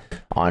on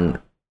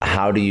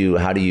how do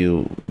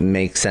you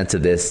make sense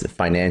of this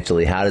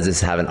financially? How does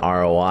this have an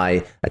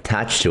ROI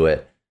attached to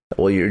it?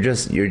 Well, you're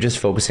just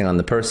focusing on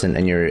the person,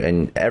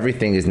 and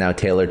everything is now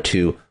tailored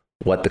to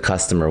what the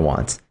customer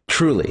wants.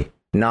 Truly,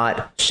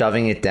 not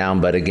shoving it down,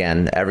 but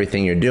again,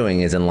 everything you're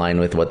doing is in line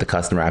with what the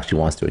customer actually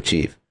wants to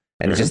achieve.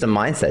 And it's just a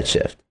mindset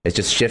shift. It's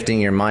just shifting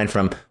your mind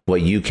from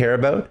what you care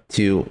about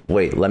to,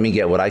 wait, let me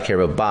get what I care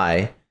about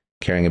by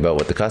caring about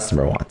what the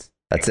customer wants.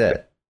 That's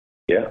it.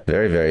 Yeah.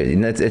 Very, very.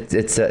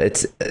 It's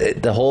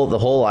the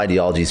whole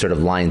ideology sort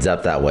of lines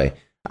up that way.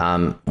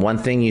 One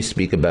thing you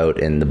speak about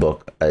in the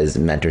book is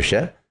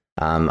mentorship.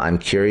 I'm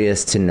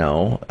curious to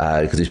know,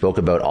 because we spoke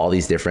about all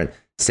these different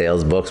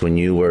sales books when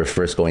you were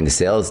first going to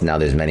sales. Now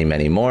there's many,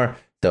 many more.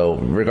 So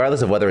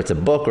regardless of whether it's a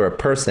book or a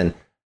person,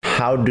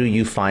 how do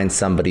you find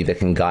somebody that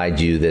can guide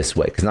you this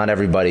way? Because not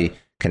everybody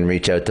can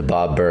reach out to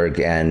Bob Burg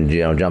and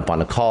jump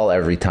on a call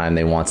every time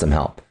they want some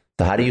help.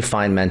 So how do you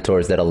find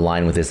mentors that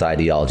align with this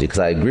ideology? Because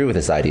I agree with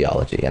this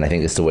ideology, and I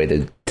think it's the way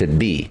to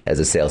be as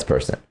a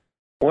salesperson.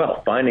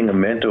 Well, finding a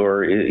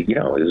mentor is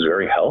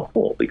very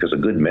helpful, because a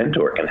good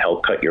mentor can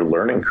help cut your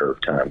learning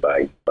curve time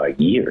by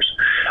years.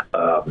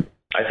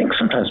 I think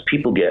sometimes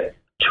people get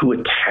too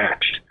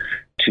attached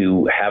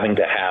to having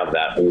to have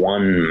that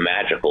one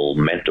magical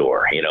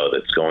mentor,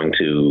 that's going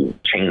to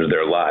change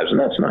their lives. And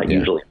that's not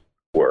usually how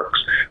it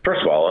works.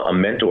 First of all, a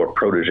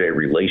mentor-protege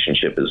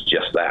relationship is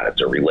just that.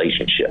 It's a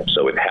relationship.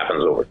 So it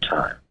happens over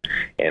time.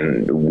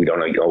 And we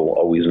don't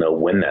always know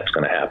when that's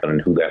going to happen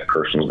and who that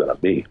person is going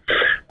to be.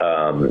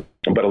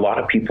 But a lot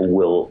of people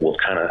will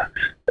kind of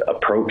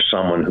approach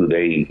someone who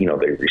they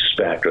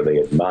respect or they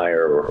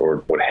admire or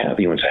what have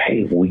you and say,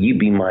 hey, will you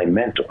be my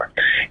mentor?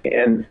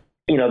 And,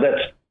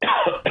 that's,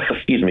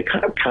 excuse me,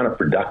 kind of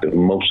counterproductive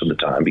most of the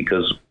time,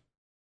 because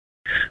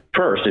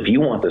first, if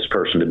you want this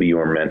person to be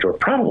your mentor,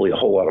 probably a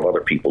whole lot of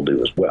other people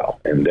do as well.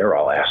 And they're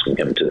all asking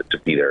him to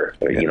be their,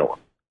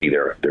 be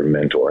their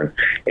mentor.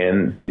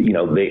 And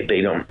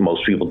they don't,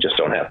 most people just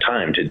don't have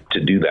time to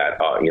do that,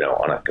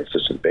 on a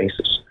consistent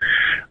basis.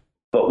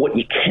 But what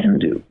you can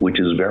do, which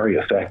is very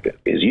effective,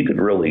 is you could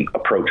really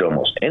approach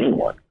almost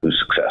anyone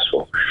who's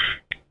successful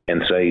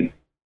and say,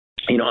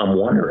 I'm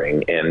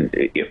wondering, and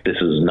if this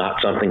is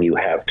not something you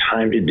have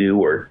time to do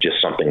or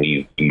just something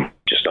you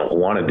just don't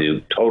want to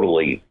do,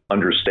 totally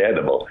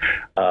understandable.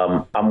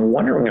 I'm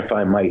wondering if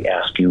I might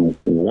ask you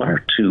one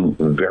or two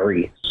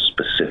very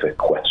specific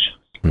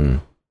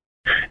questions.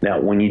 Now,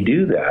 when you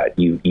do that,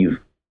 you've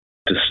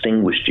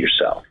distinguished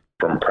yourself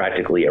from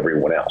practically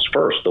everyone else.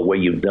 First, the way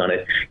you've done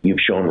it, you've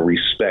shown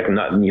respect.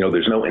 Not,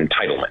 there's no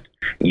entitlement.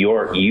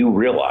 You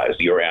realize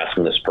you're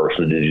asking this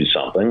person to do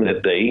something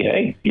that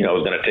is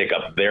going to take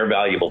up their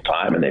valuable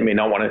time, and they may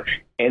not want to.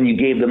 And you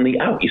gave them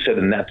the out. You said,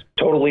 and that's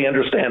totally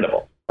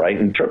understandable, right?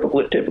 And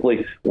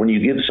typically, when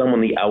you give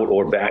someone the out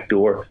or back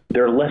door,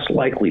 they're less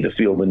likely to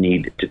feel the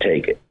need to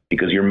take it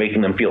because you're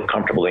making them feel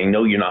comfortable. They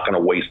know you're not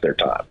going to waste their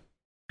time.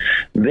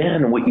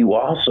 Then what you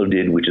also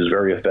did, which is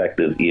very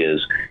effective,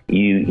 is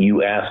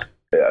you asked.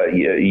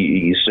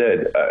 You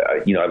said,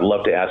 I'd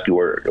love to ask you,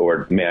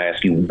 or may I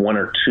ask you one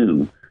or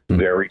two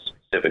very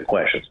specific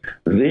questions.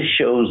 This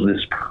shows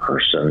this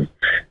person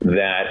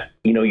that,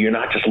 you're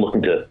not just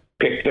looking to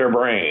pick their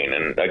brain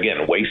and,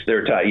 again, waste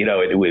their time.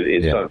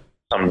 It's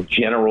some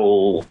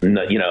general, but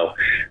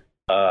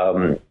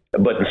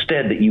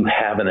instead that you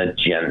have an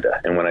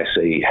agenda. And when I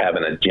say have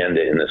an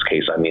agenda in this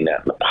case, I mean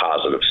that in a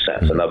positive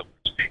sense. In other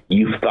words,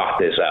 you've thought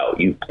this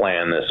out. You've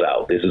planned this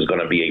out. This is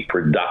going to be a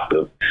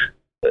productive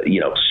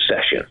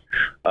session,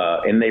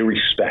 and they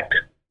respect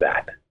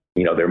that.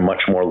 They're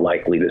much more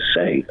likely to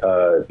say,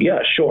 yeah,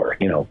 sure.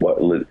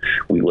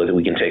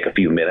 We can take a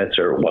few minutes,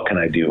 or what can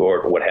I do,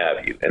 or what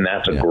have you. And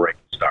that's a great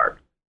start.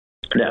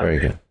 Now,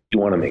 you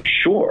want to make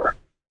sure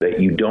that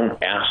you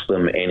don't ask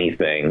them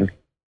anything,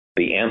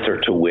 the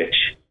answer to which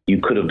you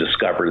could have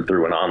discovered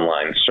through an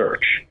online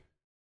search.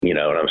 You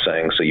know what I'm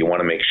saying? So you want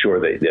to make sure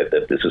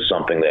that this is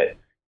something that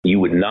you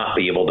would not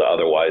be able to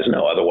otherwise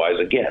know. Otherwise,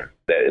 again,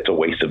 that it's a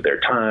waste of their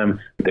time.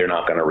 They're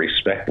not going to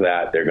respect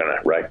that. They're going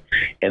to, right?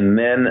 And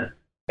then,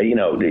 they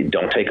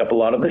don't take up a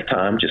lot of their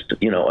time, just,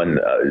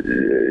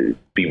 and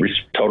be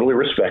totally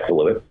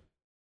respectful of it.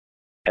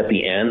 At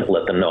the end,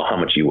 let them know how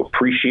much you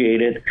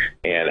appreciate it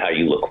and how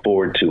you look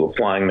forward to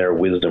applying their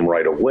wisdom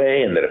right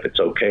away. And that if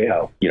it's okay,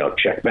 I'll,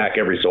 check back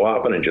every so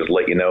often and just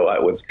let you know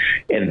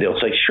and they'll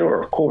say,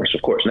 sure, of course.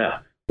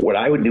 Now, what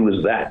I would do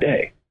is that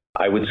day,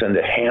 I would send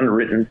a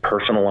handwritten,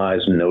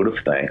 personalized note of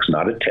thanks,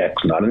 not a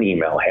text, not an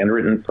email,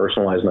 handwritten,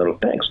 personalized note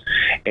of thanks.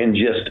 And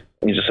just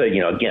say,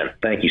 again,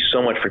 thank you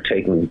so much for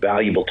taking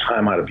valuable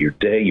time out of your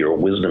day. Your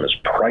wisdom is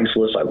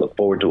priceless. I look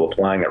forward to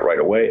applying it right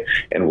away,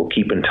 and we'll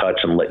keep in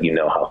touch and let you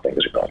know how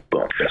things are going.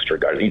 Boom. Best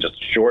regards.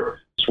 Just a short,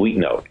 sweet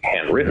note,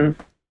 handwritten,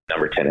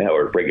 number 10,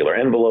 or regular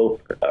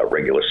envelope,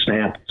 regular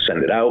stamp,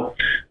 send it out,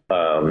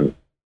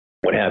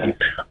 what have you.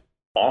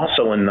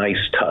 Also, a nice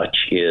touch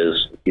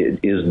is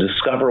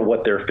discover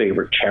what their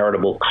favorite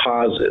charitable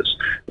cause is,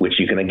 which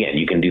you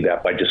can do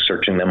that by just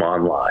searching them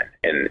online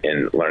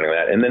and learning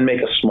that, and then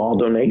make a small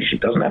donation.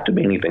 It doesn't have to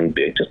be anything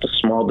big, just a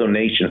small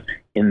donation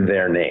in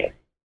their name.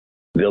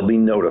 They'll be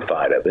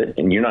notified of it,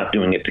 and you're not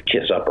doing it to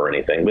kiss up or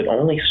anything, but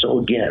only so,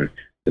 again,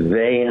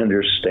 they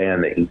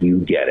understand that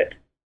you get it,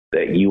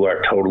 that you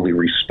are totally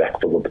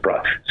respectful of the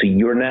process. So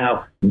you're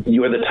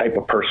the type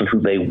of person who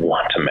they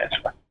want to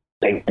mentor.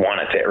 They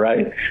wanted it,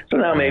 right? So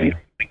now maybe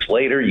weeks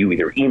later, you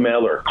either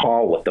email or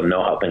call, let them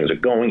know how things are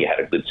going. You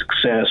had a good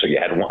success, or you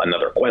had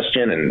another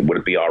question, and would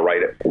it be all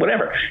right?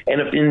 Whatever.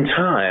 And if in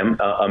time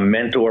a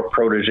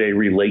mentor-protege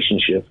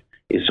relationship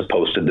is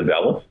supposed to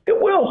develop,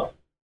 it will.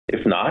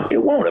 If not,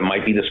 it won't. It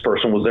might be this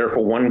person was there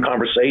for one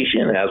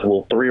conversation, as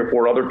will 3 or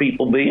 4 other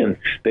people be, and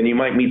then you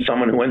might meet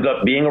someone who ends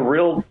up being a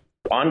real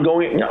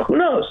ongoing, who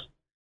knows?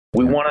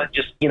 We want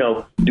to just,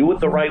 do it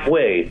the right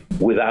way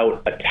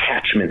without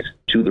attachment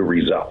to the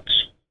results.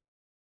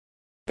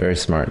 Very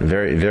smart.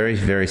 Very, very,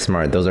 very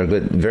smart. Those are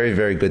good, very,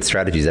 very good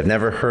strategies. I've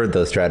never heard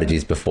those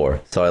strategies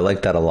before, so I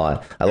like that a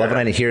lot. I love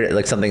when I hear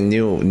like something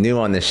new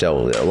on this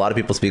show. A lot of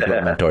people speak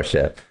about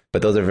mentorship,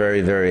 but those are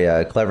very,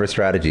 very clever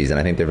strategies, and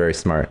I think they're very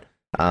smart.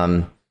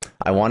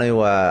 I want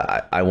to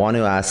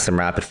ask some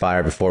rapid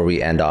fire before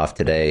we end off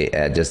today,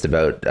 just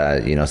about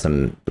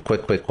some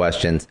quick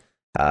questions.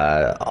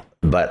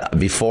 But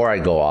before I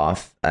go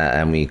off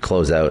and we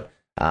close out,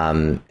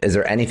 is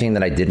there anything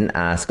that I didn't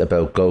ask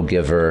about Go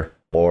Giver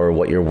or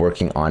what you're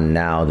working on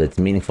now that's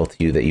meaningful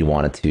to you that you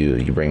wanted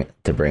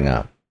to bring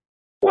up?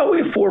 Well,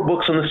 we have 4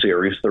 books in the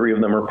series. 3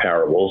 of them are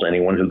parables.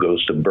 Anyone who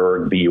goes to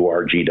Burg,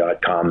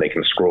 BURG.com, they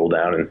can scroll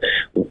down and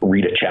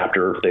read a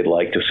chapter if they'd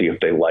like, to see if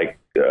they like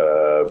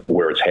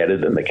where it's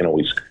headed, and they can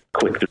always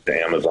click to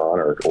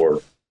Amazon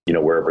or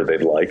wherever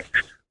they'd like.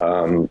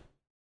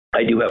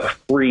 I do have a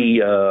free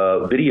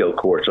video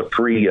course, a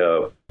free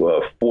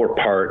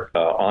 4-part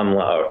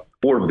online,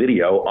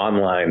 4-video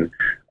online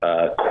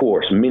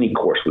course, mini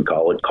course we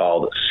call it,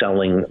 called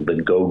Selling the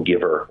Go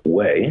Giver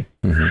Way.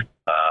 Mm-hmm.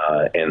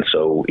 And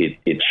so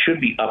it should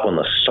be up on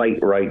the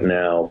site right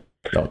now.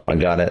 Oh, I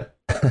got it.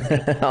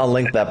 I'll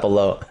link that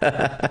below.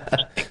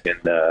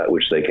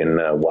 Which they can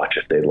watch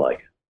if they'd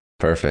like.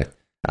 Perfect.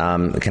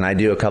 Can I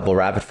do a couple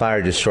rapid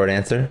fire, just short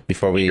answer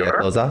before we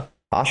close off?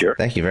 Awesome. Sure.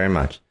 Thank you very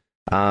much.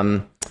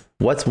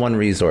 What's one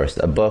resource,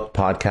 a book,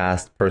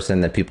 podcast, person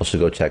that people should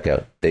go check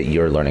out that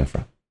you're learning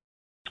from?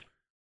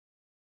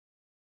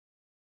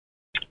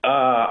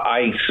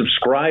 I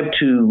subscribe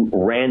to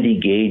Randy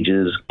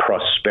Gage's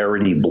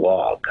prosperity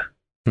blog.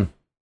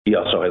 He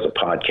also has a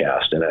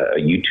podcast and a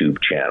YouTube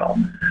channel.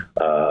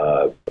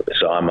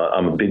 So I'm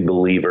a big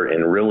believer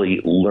in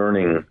really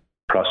learning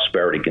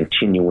prosperity,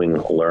 continuing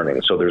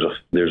learning. So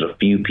there's a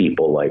few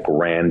people like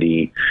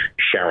Randy,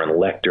 Sharon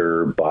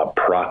Lecter, Bob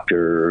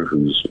Proctor,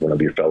 who's one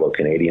of your fellow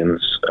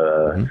Canadians.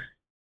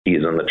 He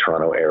is in the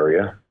Toronto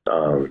area.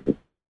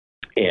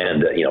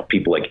 And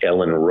people like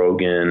Ellen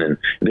Rogan, and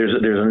there's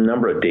a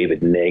number of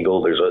David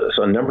Nagel. There's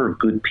a number of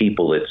good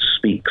people that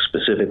speak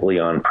specifically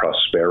on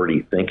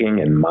prosperity thinking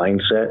and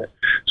mindset.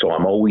 So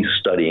I'm always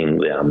studying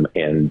them,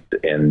 and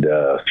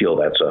feel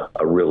that's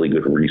a really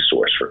good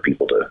resource for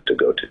people to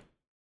go to.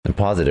 A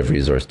positive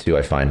resource too.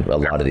 I find a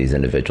lot of these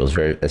individuals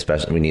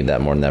especially we need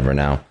that more than ever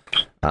now.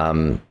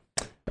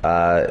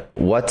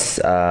 What's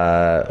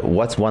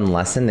one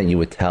lesson that you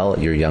would tell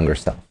your younger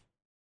self?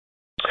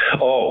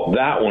 Oh,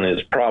 that one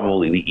is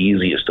probably the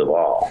easiest of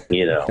all,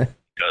 because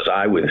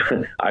I would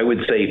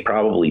say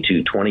probably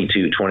to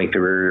 22,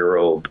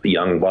 23-year-old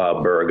young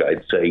Bob Burg,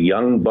 I'd say,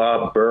 young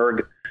Bob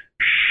Burg,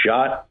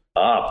 shut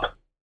up.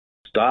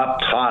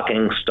 Stop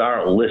talking,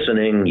 start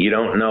listening. You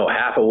don't know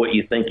half of what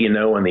you think you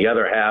know, and the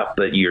other half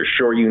that you're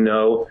sure you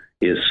know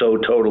is so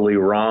totally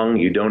wrong,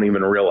 you don't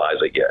even realize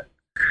it yet.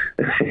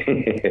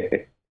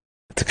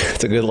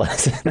 It's a good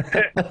lesson.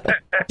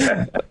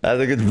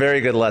 That's a very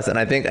good lesson.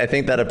 I think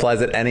that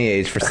applies at any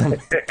age for some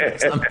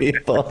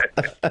people.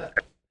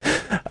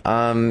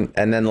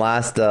 And then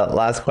last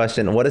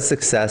question: what does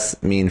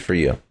success mean for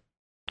you?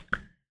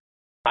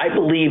 I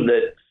believe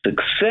that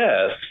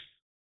success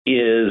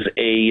is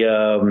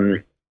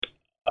a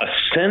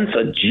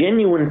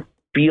genuine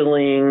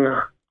feeling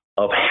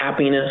of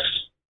happiness,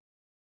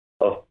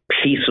 of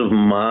peace of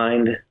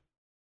mind,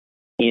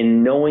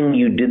 in knowing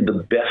you did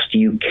the best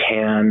you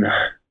can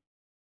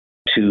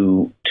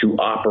to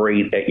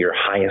operate at your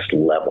highest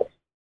level.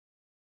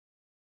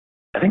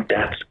 I think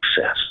that's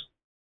success.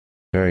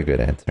 Very good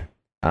answer.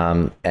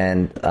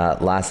 And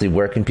lastly,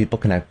 where can people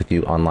connect with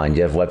you online? Do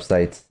you have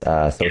websites,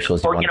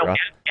 socials?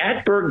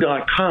 At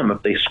Burg.com.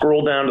 If they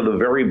scroll down to the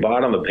very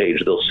bottom of the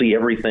page, they'll see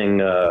everything,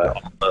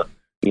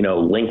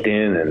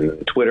 LinkedIn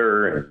and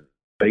Twitter and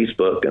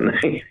Facebook and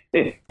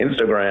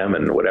Instagram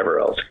and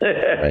whatever else.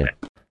 Right.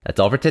 That's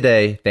all for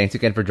today. Thanks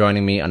again for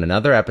joining me on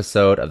another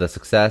episode of the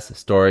Success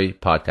Story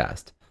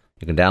Podcast.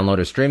 You can download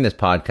or stream this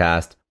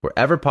podcast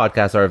wherever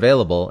podcasts are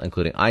available,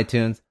 including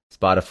iTunes,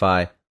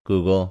 Spotify,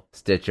 Google,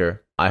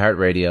 Stitcher,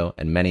 iHeartRadio,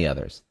 and many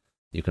others.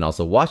 You can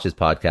also watch this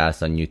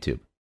podcast on YouTube.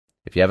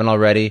 If you haven't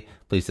already,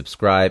 please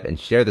subscribe and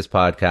share this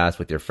podcast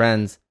with your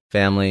friends,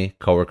 family,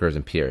 coworkers,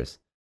 and peers.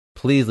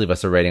 Please leave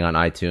us a rating on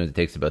iTunes. It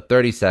takes about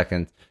 30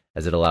 seconds,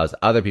 as it allows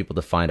other people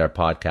to find our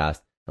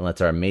podcast and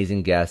lets our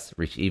amazing guests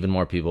reach even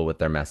more people with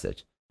their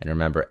message. And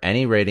remember,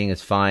 any rating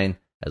is fine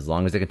as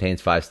long as it contains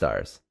 5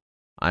 stars.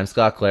 I'm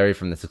Scott Clary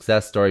from the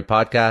Success Story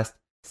Podcast,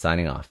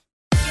 signing off.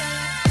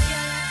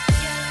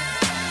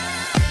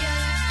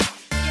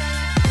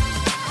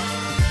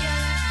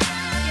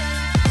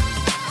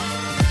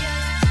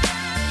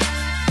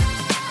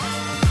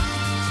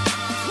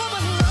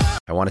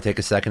 I want to take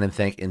a second and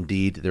thank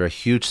Indeed. They're a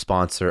huge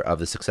sponsor of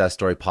the Success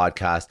Story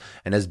Podcast.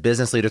 And as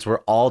business leaders,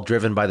 we're all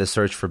driven by the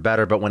search for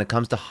better. But when it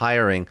comes to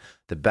hiring,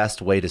 the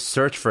best way to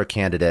search for a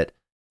candidate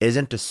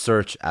isn't to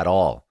search at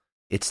all.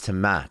 It's to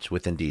match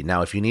with Indeed.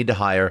 Now, if you need to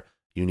hire,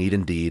 you need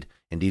Indeed.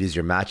 Indeed is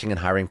your matching and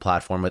hiring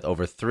platform with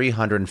over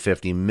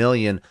 350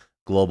 million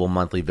global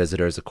monthly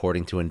visitors,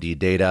 according to Indeed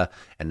data,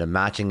 and a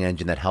matching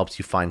engine that helps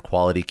you find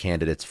quality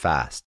candidates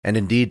fast. And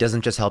Indeed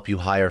doesn't just help you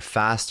hire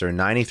faster.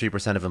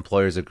 93% of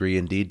employers agree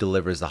Indeed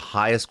delivers the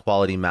highest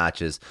quality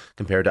matches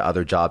compared to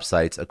other job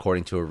sites,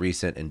 according to a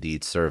recent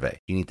Indeed survey.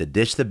 You need to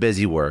ditch the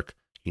busy work.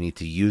 You need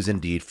to use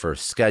Indeed for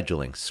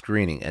scheduling,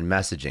 screening, and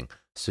messaging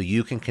so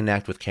you can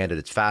connect with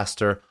candidates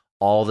faster.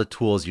 All the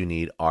tools you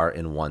need are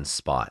in one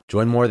spot.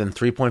 Join more than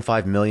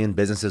 3.5 million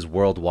businesses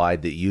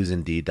worldwide that use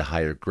Indeed to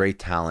hire great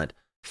talent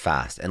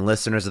fast. And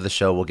listeners of the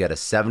show will get a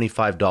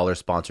 $75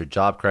 sponsored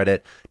job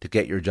credit to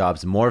get your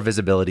jobs more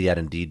visibility at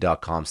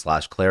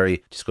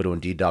Indeed.com/Clary. Just go to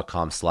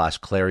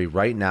Indeed.com/Clary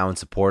right now and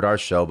support our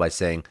show by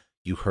saying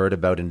you heard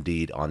about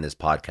Indeed on this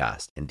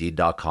podcast.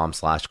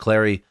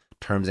 Indeed.com/Clary.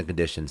 Terms and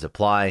conditions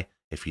apply.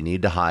 If you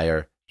need to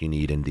hire, you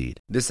need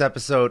Indeed. This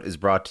episode is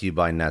brought to you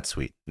by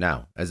NetSuite.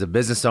 Now, as a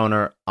business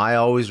owner, I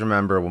always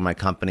remember when my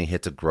company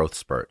hits a growth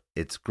spurt.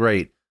 It's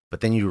great,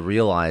 but then you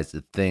realize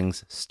that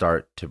things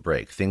start to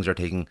break. Things are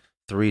taking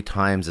 3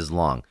 times as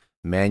long.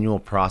 Manual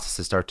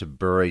processes start to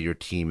bury your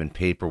team in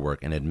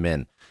paperwork and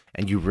admin,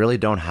 and you really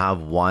don't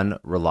have one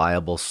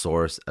reliable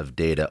source of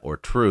data or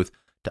truth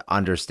to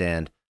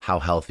understand how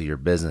healthy your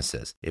business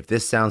is. If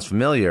this sounds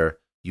familiar,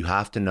 you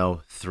have to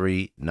know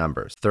 3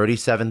 numbers.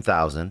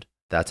 37,000,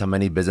 that's how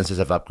many businesses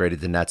have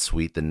upgraded to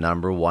NetSuite, the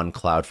 #1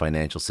 cloud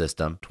financial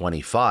system.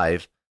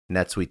 25,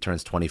 NetSuite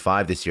turns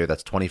 25 this year.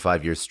 That's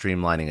 25 years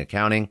streamlining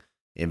accounting,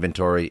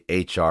 inventory,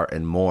 HR,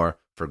 and more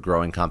for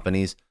growing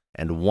companies.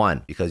 And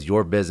 1, because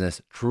your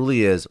business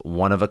truly is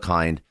one of a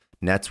kind,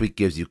 NetSuite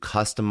gives you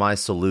customized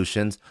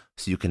solutions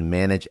so you can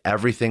manage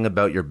everything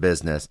about your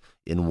business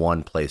in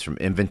one place, from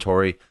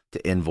inventory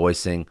to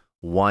invoicing,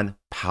 one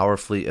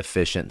powerfully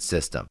efficient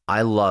system.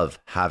 I love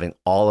having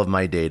all of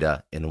my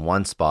data in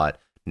one spot.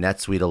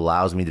 NetSuite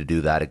allows me to do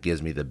that. It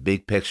gives me the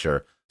big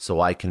picture so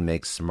I can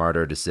make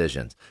smarter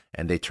decisions.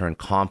 And they turn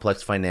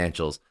complex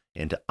financials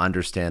into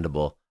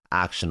understandable,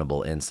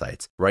 actionable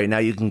insights. Right now,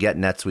 you can get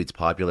NetSuite's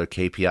popular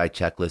KPI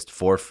checklist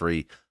for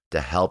free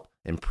to help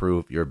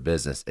improve your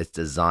business. It's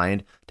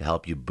designed to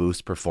help you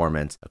boost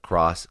performance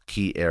across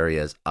key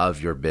areas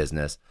of your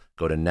business.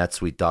 Go to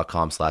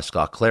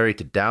netsuite.com/Scott Clary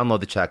to download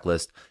the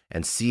checklist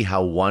and see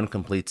how one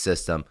complete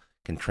system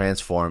can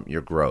transform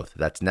your growth.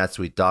 That's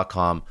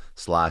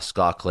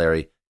netsuite.com/Scott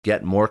Clary.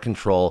 Get more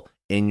control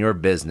in your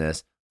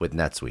business with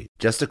NetSuite.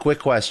 Just a quick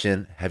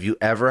question. Have you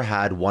ever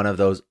had one of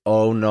those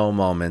oh no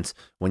moments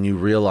when you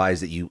realize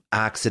that you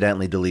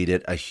accidentally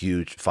deleted a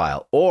huge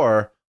file?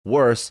 Or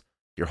worse,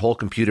 your whole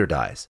computer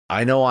dies.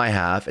 I know I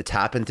have. It's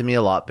happened to me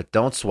a lot, but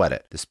don't sweat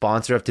it. The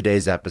sponsor of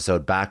today's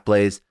episode,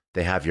 Backblaze,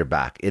 they have your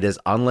back. It is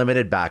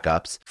unlimited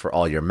backups for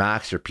all your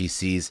Macs, your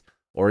PCs,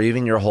 or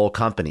even your whole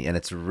company, and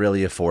it's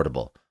really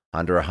affordable,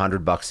 under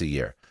 $100 a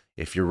year.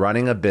 If you're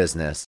running a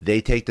business,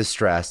 they take the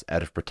stress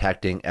out of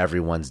protecting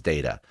everyone's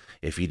data.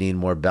 If you need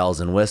more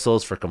bells and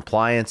whistles for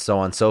compliance, so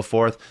on and so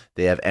forth,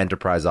 they have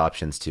enterprise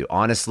options too.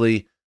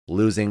 Honestly,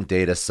 losing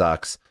data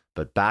sucks,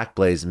 but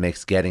Backblaze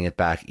makes getting it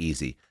back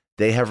easy.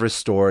 They have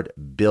restored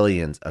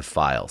billions of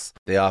files.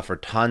 They offer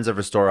tons of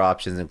restore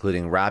options,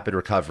 including rapid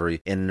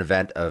recovery in an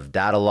event of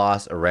data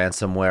loss or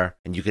ransomware.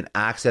 And you can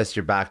access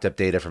your backed up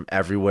data from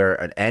everywhere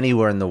and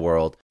anywhere in the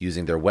world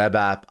using their web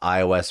app,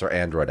 iOS, or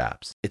Android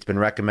apps. It's been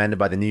recommended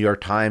by the New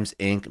York Times,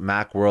 Inc.,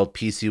 Macworld,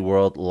 PC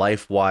World,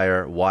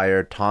 LifeWire,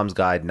 Wired, Tom's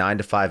Guide,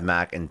 9to5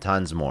 Mac, and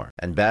tons more.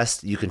 And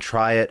best, you can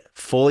try it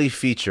fully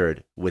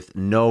featured with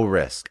no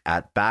risk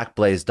at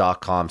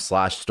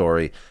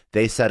backblaze.com/story.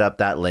 They set up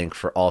that link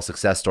for all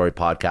Success Story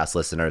podcast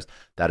listeners.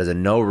 That is a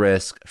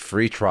no-risk,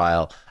 free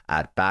trial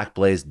at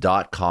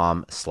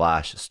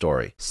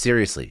backblaze.com/story.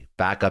 Seriously,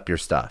 back up your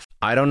stuff.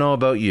 I don't know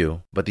about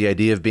you, but the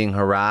idea of being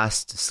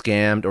harassed,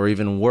 scammed, or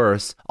even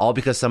worse, all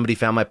because somebody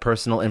found my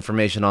personal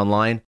information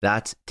online,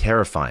 that's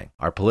terrifying.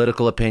 Our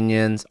political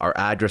opinions, our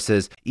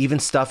addresses, even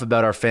stuff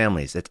about our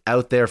families, it's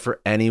out there for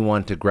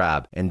anyone to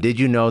grab. And did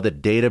you know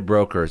that data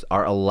brokers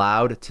are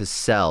allowed to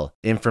sell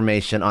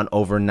information on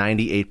over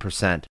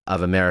 98%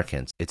 of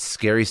Americans? It's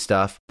scary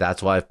stuff.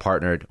 That's why I've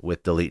partnered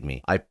with Delete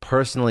Me. I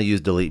personally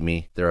use Delete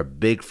Me. They're a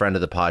big friend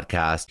of the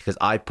podcast because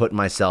I put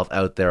myself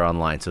out there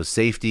online. So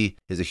safety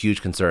is a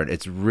huge concern.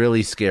 It's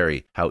really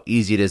scary how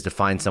easy it is to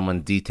find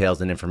someone's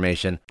details and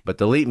information, but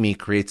Delete Me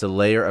creates a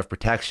layer of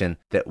protection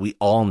that we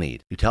all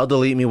need. You tell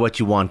Delete Me what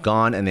you want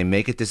gone, and they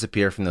make it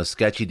disappear from those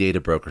sketchy data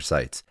broker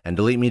sites. And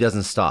Delete Me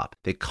doesn't stop.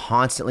 They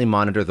constantly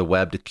monitor the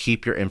web to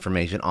keep your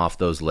information off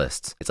those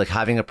lists. It's like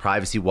having a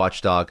privacy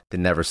watchdog that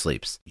never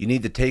sleeps. You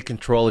need to take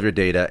control of your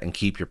data and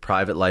keep your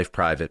private life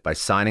private by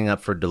signing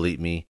up for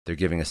Delete Me. They're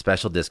giving a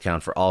special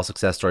discount for all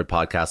Success Story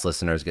podcast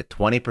listeners. Get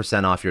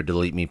 20% off your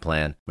Delete Me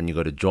plan when you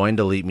go to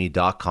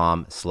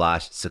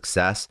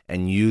joindeleteme.com/success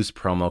and use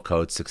promo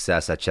code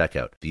success at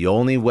checkout. The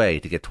only way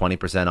to get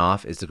 20%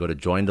 off is to go to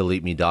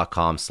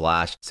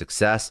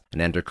joindeleteme.com/success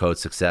and enter code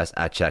success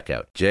at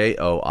checkout.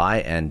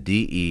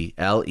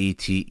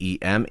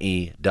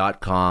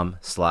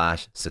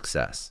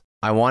 joindeleteme.com/success.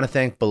 I want to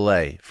thank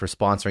Belay for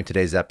sponsoring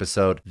today's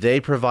episode. They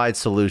provide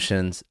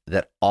solutions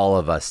that all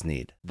of us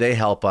need. They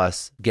help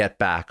us get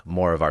back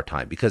more of our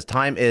time because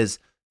time is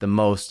the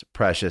most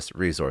precious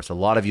resource. A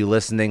lot of you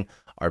listening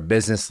are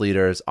business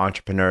leaders,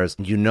 entrepreneurs.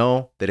 You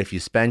know that if you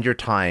spend your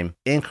time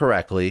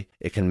incorrectly,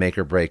 it can make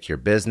or break your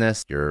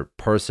business, your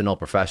personal,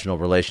 professional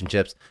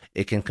relationships.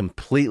 It can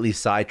completely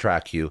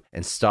sidetrack you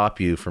and stop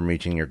you from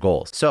reaching your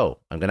goals. So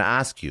I'm going to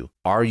ask you,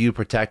 are you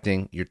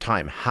protecting your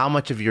time? How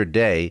much of your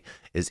day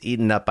is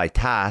eaten up by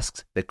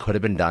tasks that could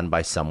have been done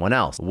by someone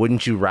else?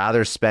 Wouldn't you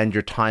rather spend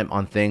your time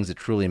on things that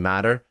truly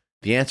matter?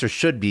 The answer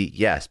should be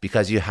yes,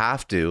 because you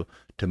have to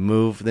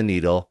move the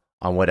needle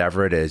on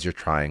whatever it is you're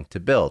trying to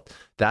build.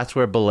 That's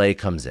where Belay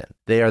comes in.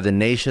 They are the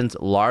nation's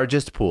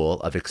largest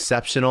pool of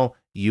exceptional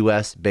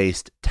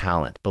US-based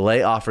talent.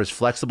 Belay offers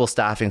flexible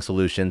staffing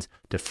solutions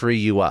to free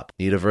you up.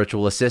 Need a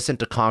virtual assistant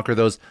to conquer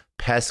those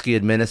pesky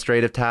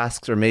administrative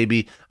tasks, or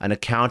maybe an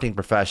accounting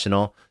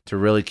professional to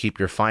really keep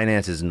your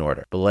finances in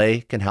order? Belay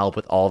can help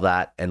with all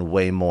that and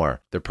way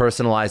more. Their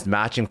personalized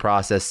matching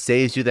process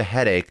saves you the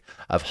headache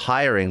of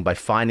hiring by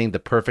finding the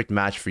perfect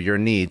match for your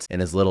needs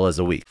in as little as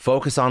a week.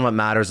 Focus on what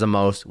matters the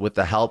most with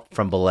the help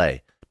from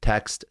Belay.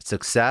 Text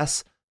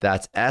SUCCESS,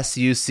 that's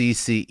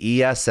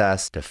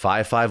SUCCESS, to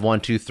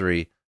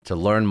 55123 to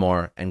learn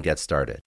more and get started.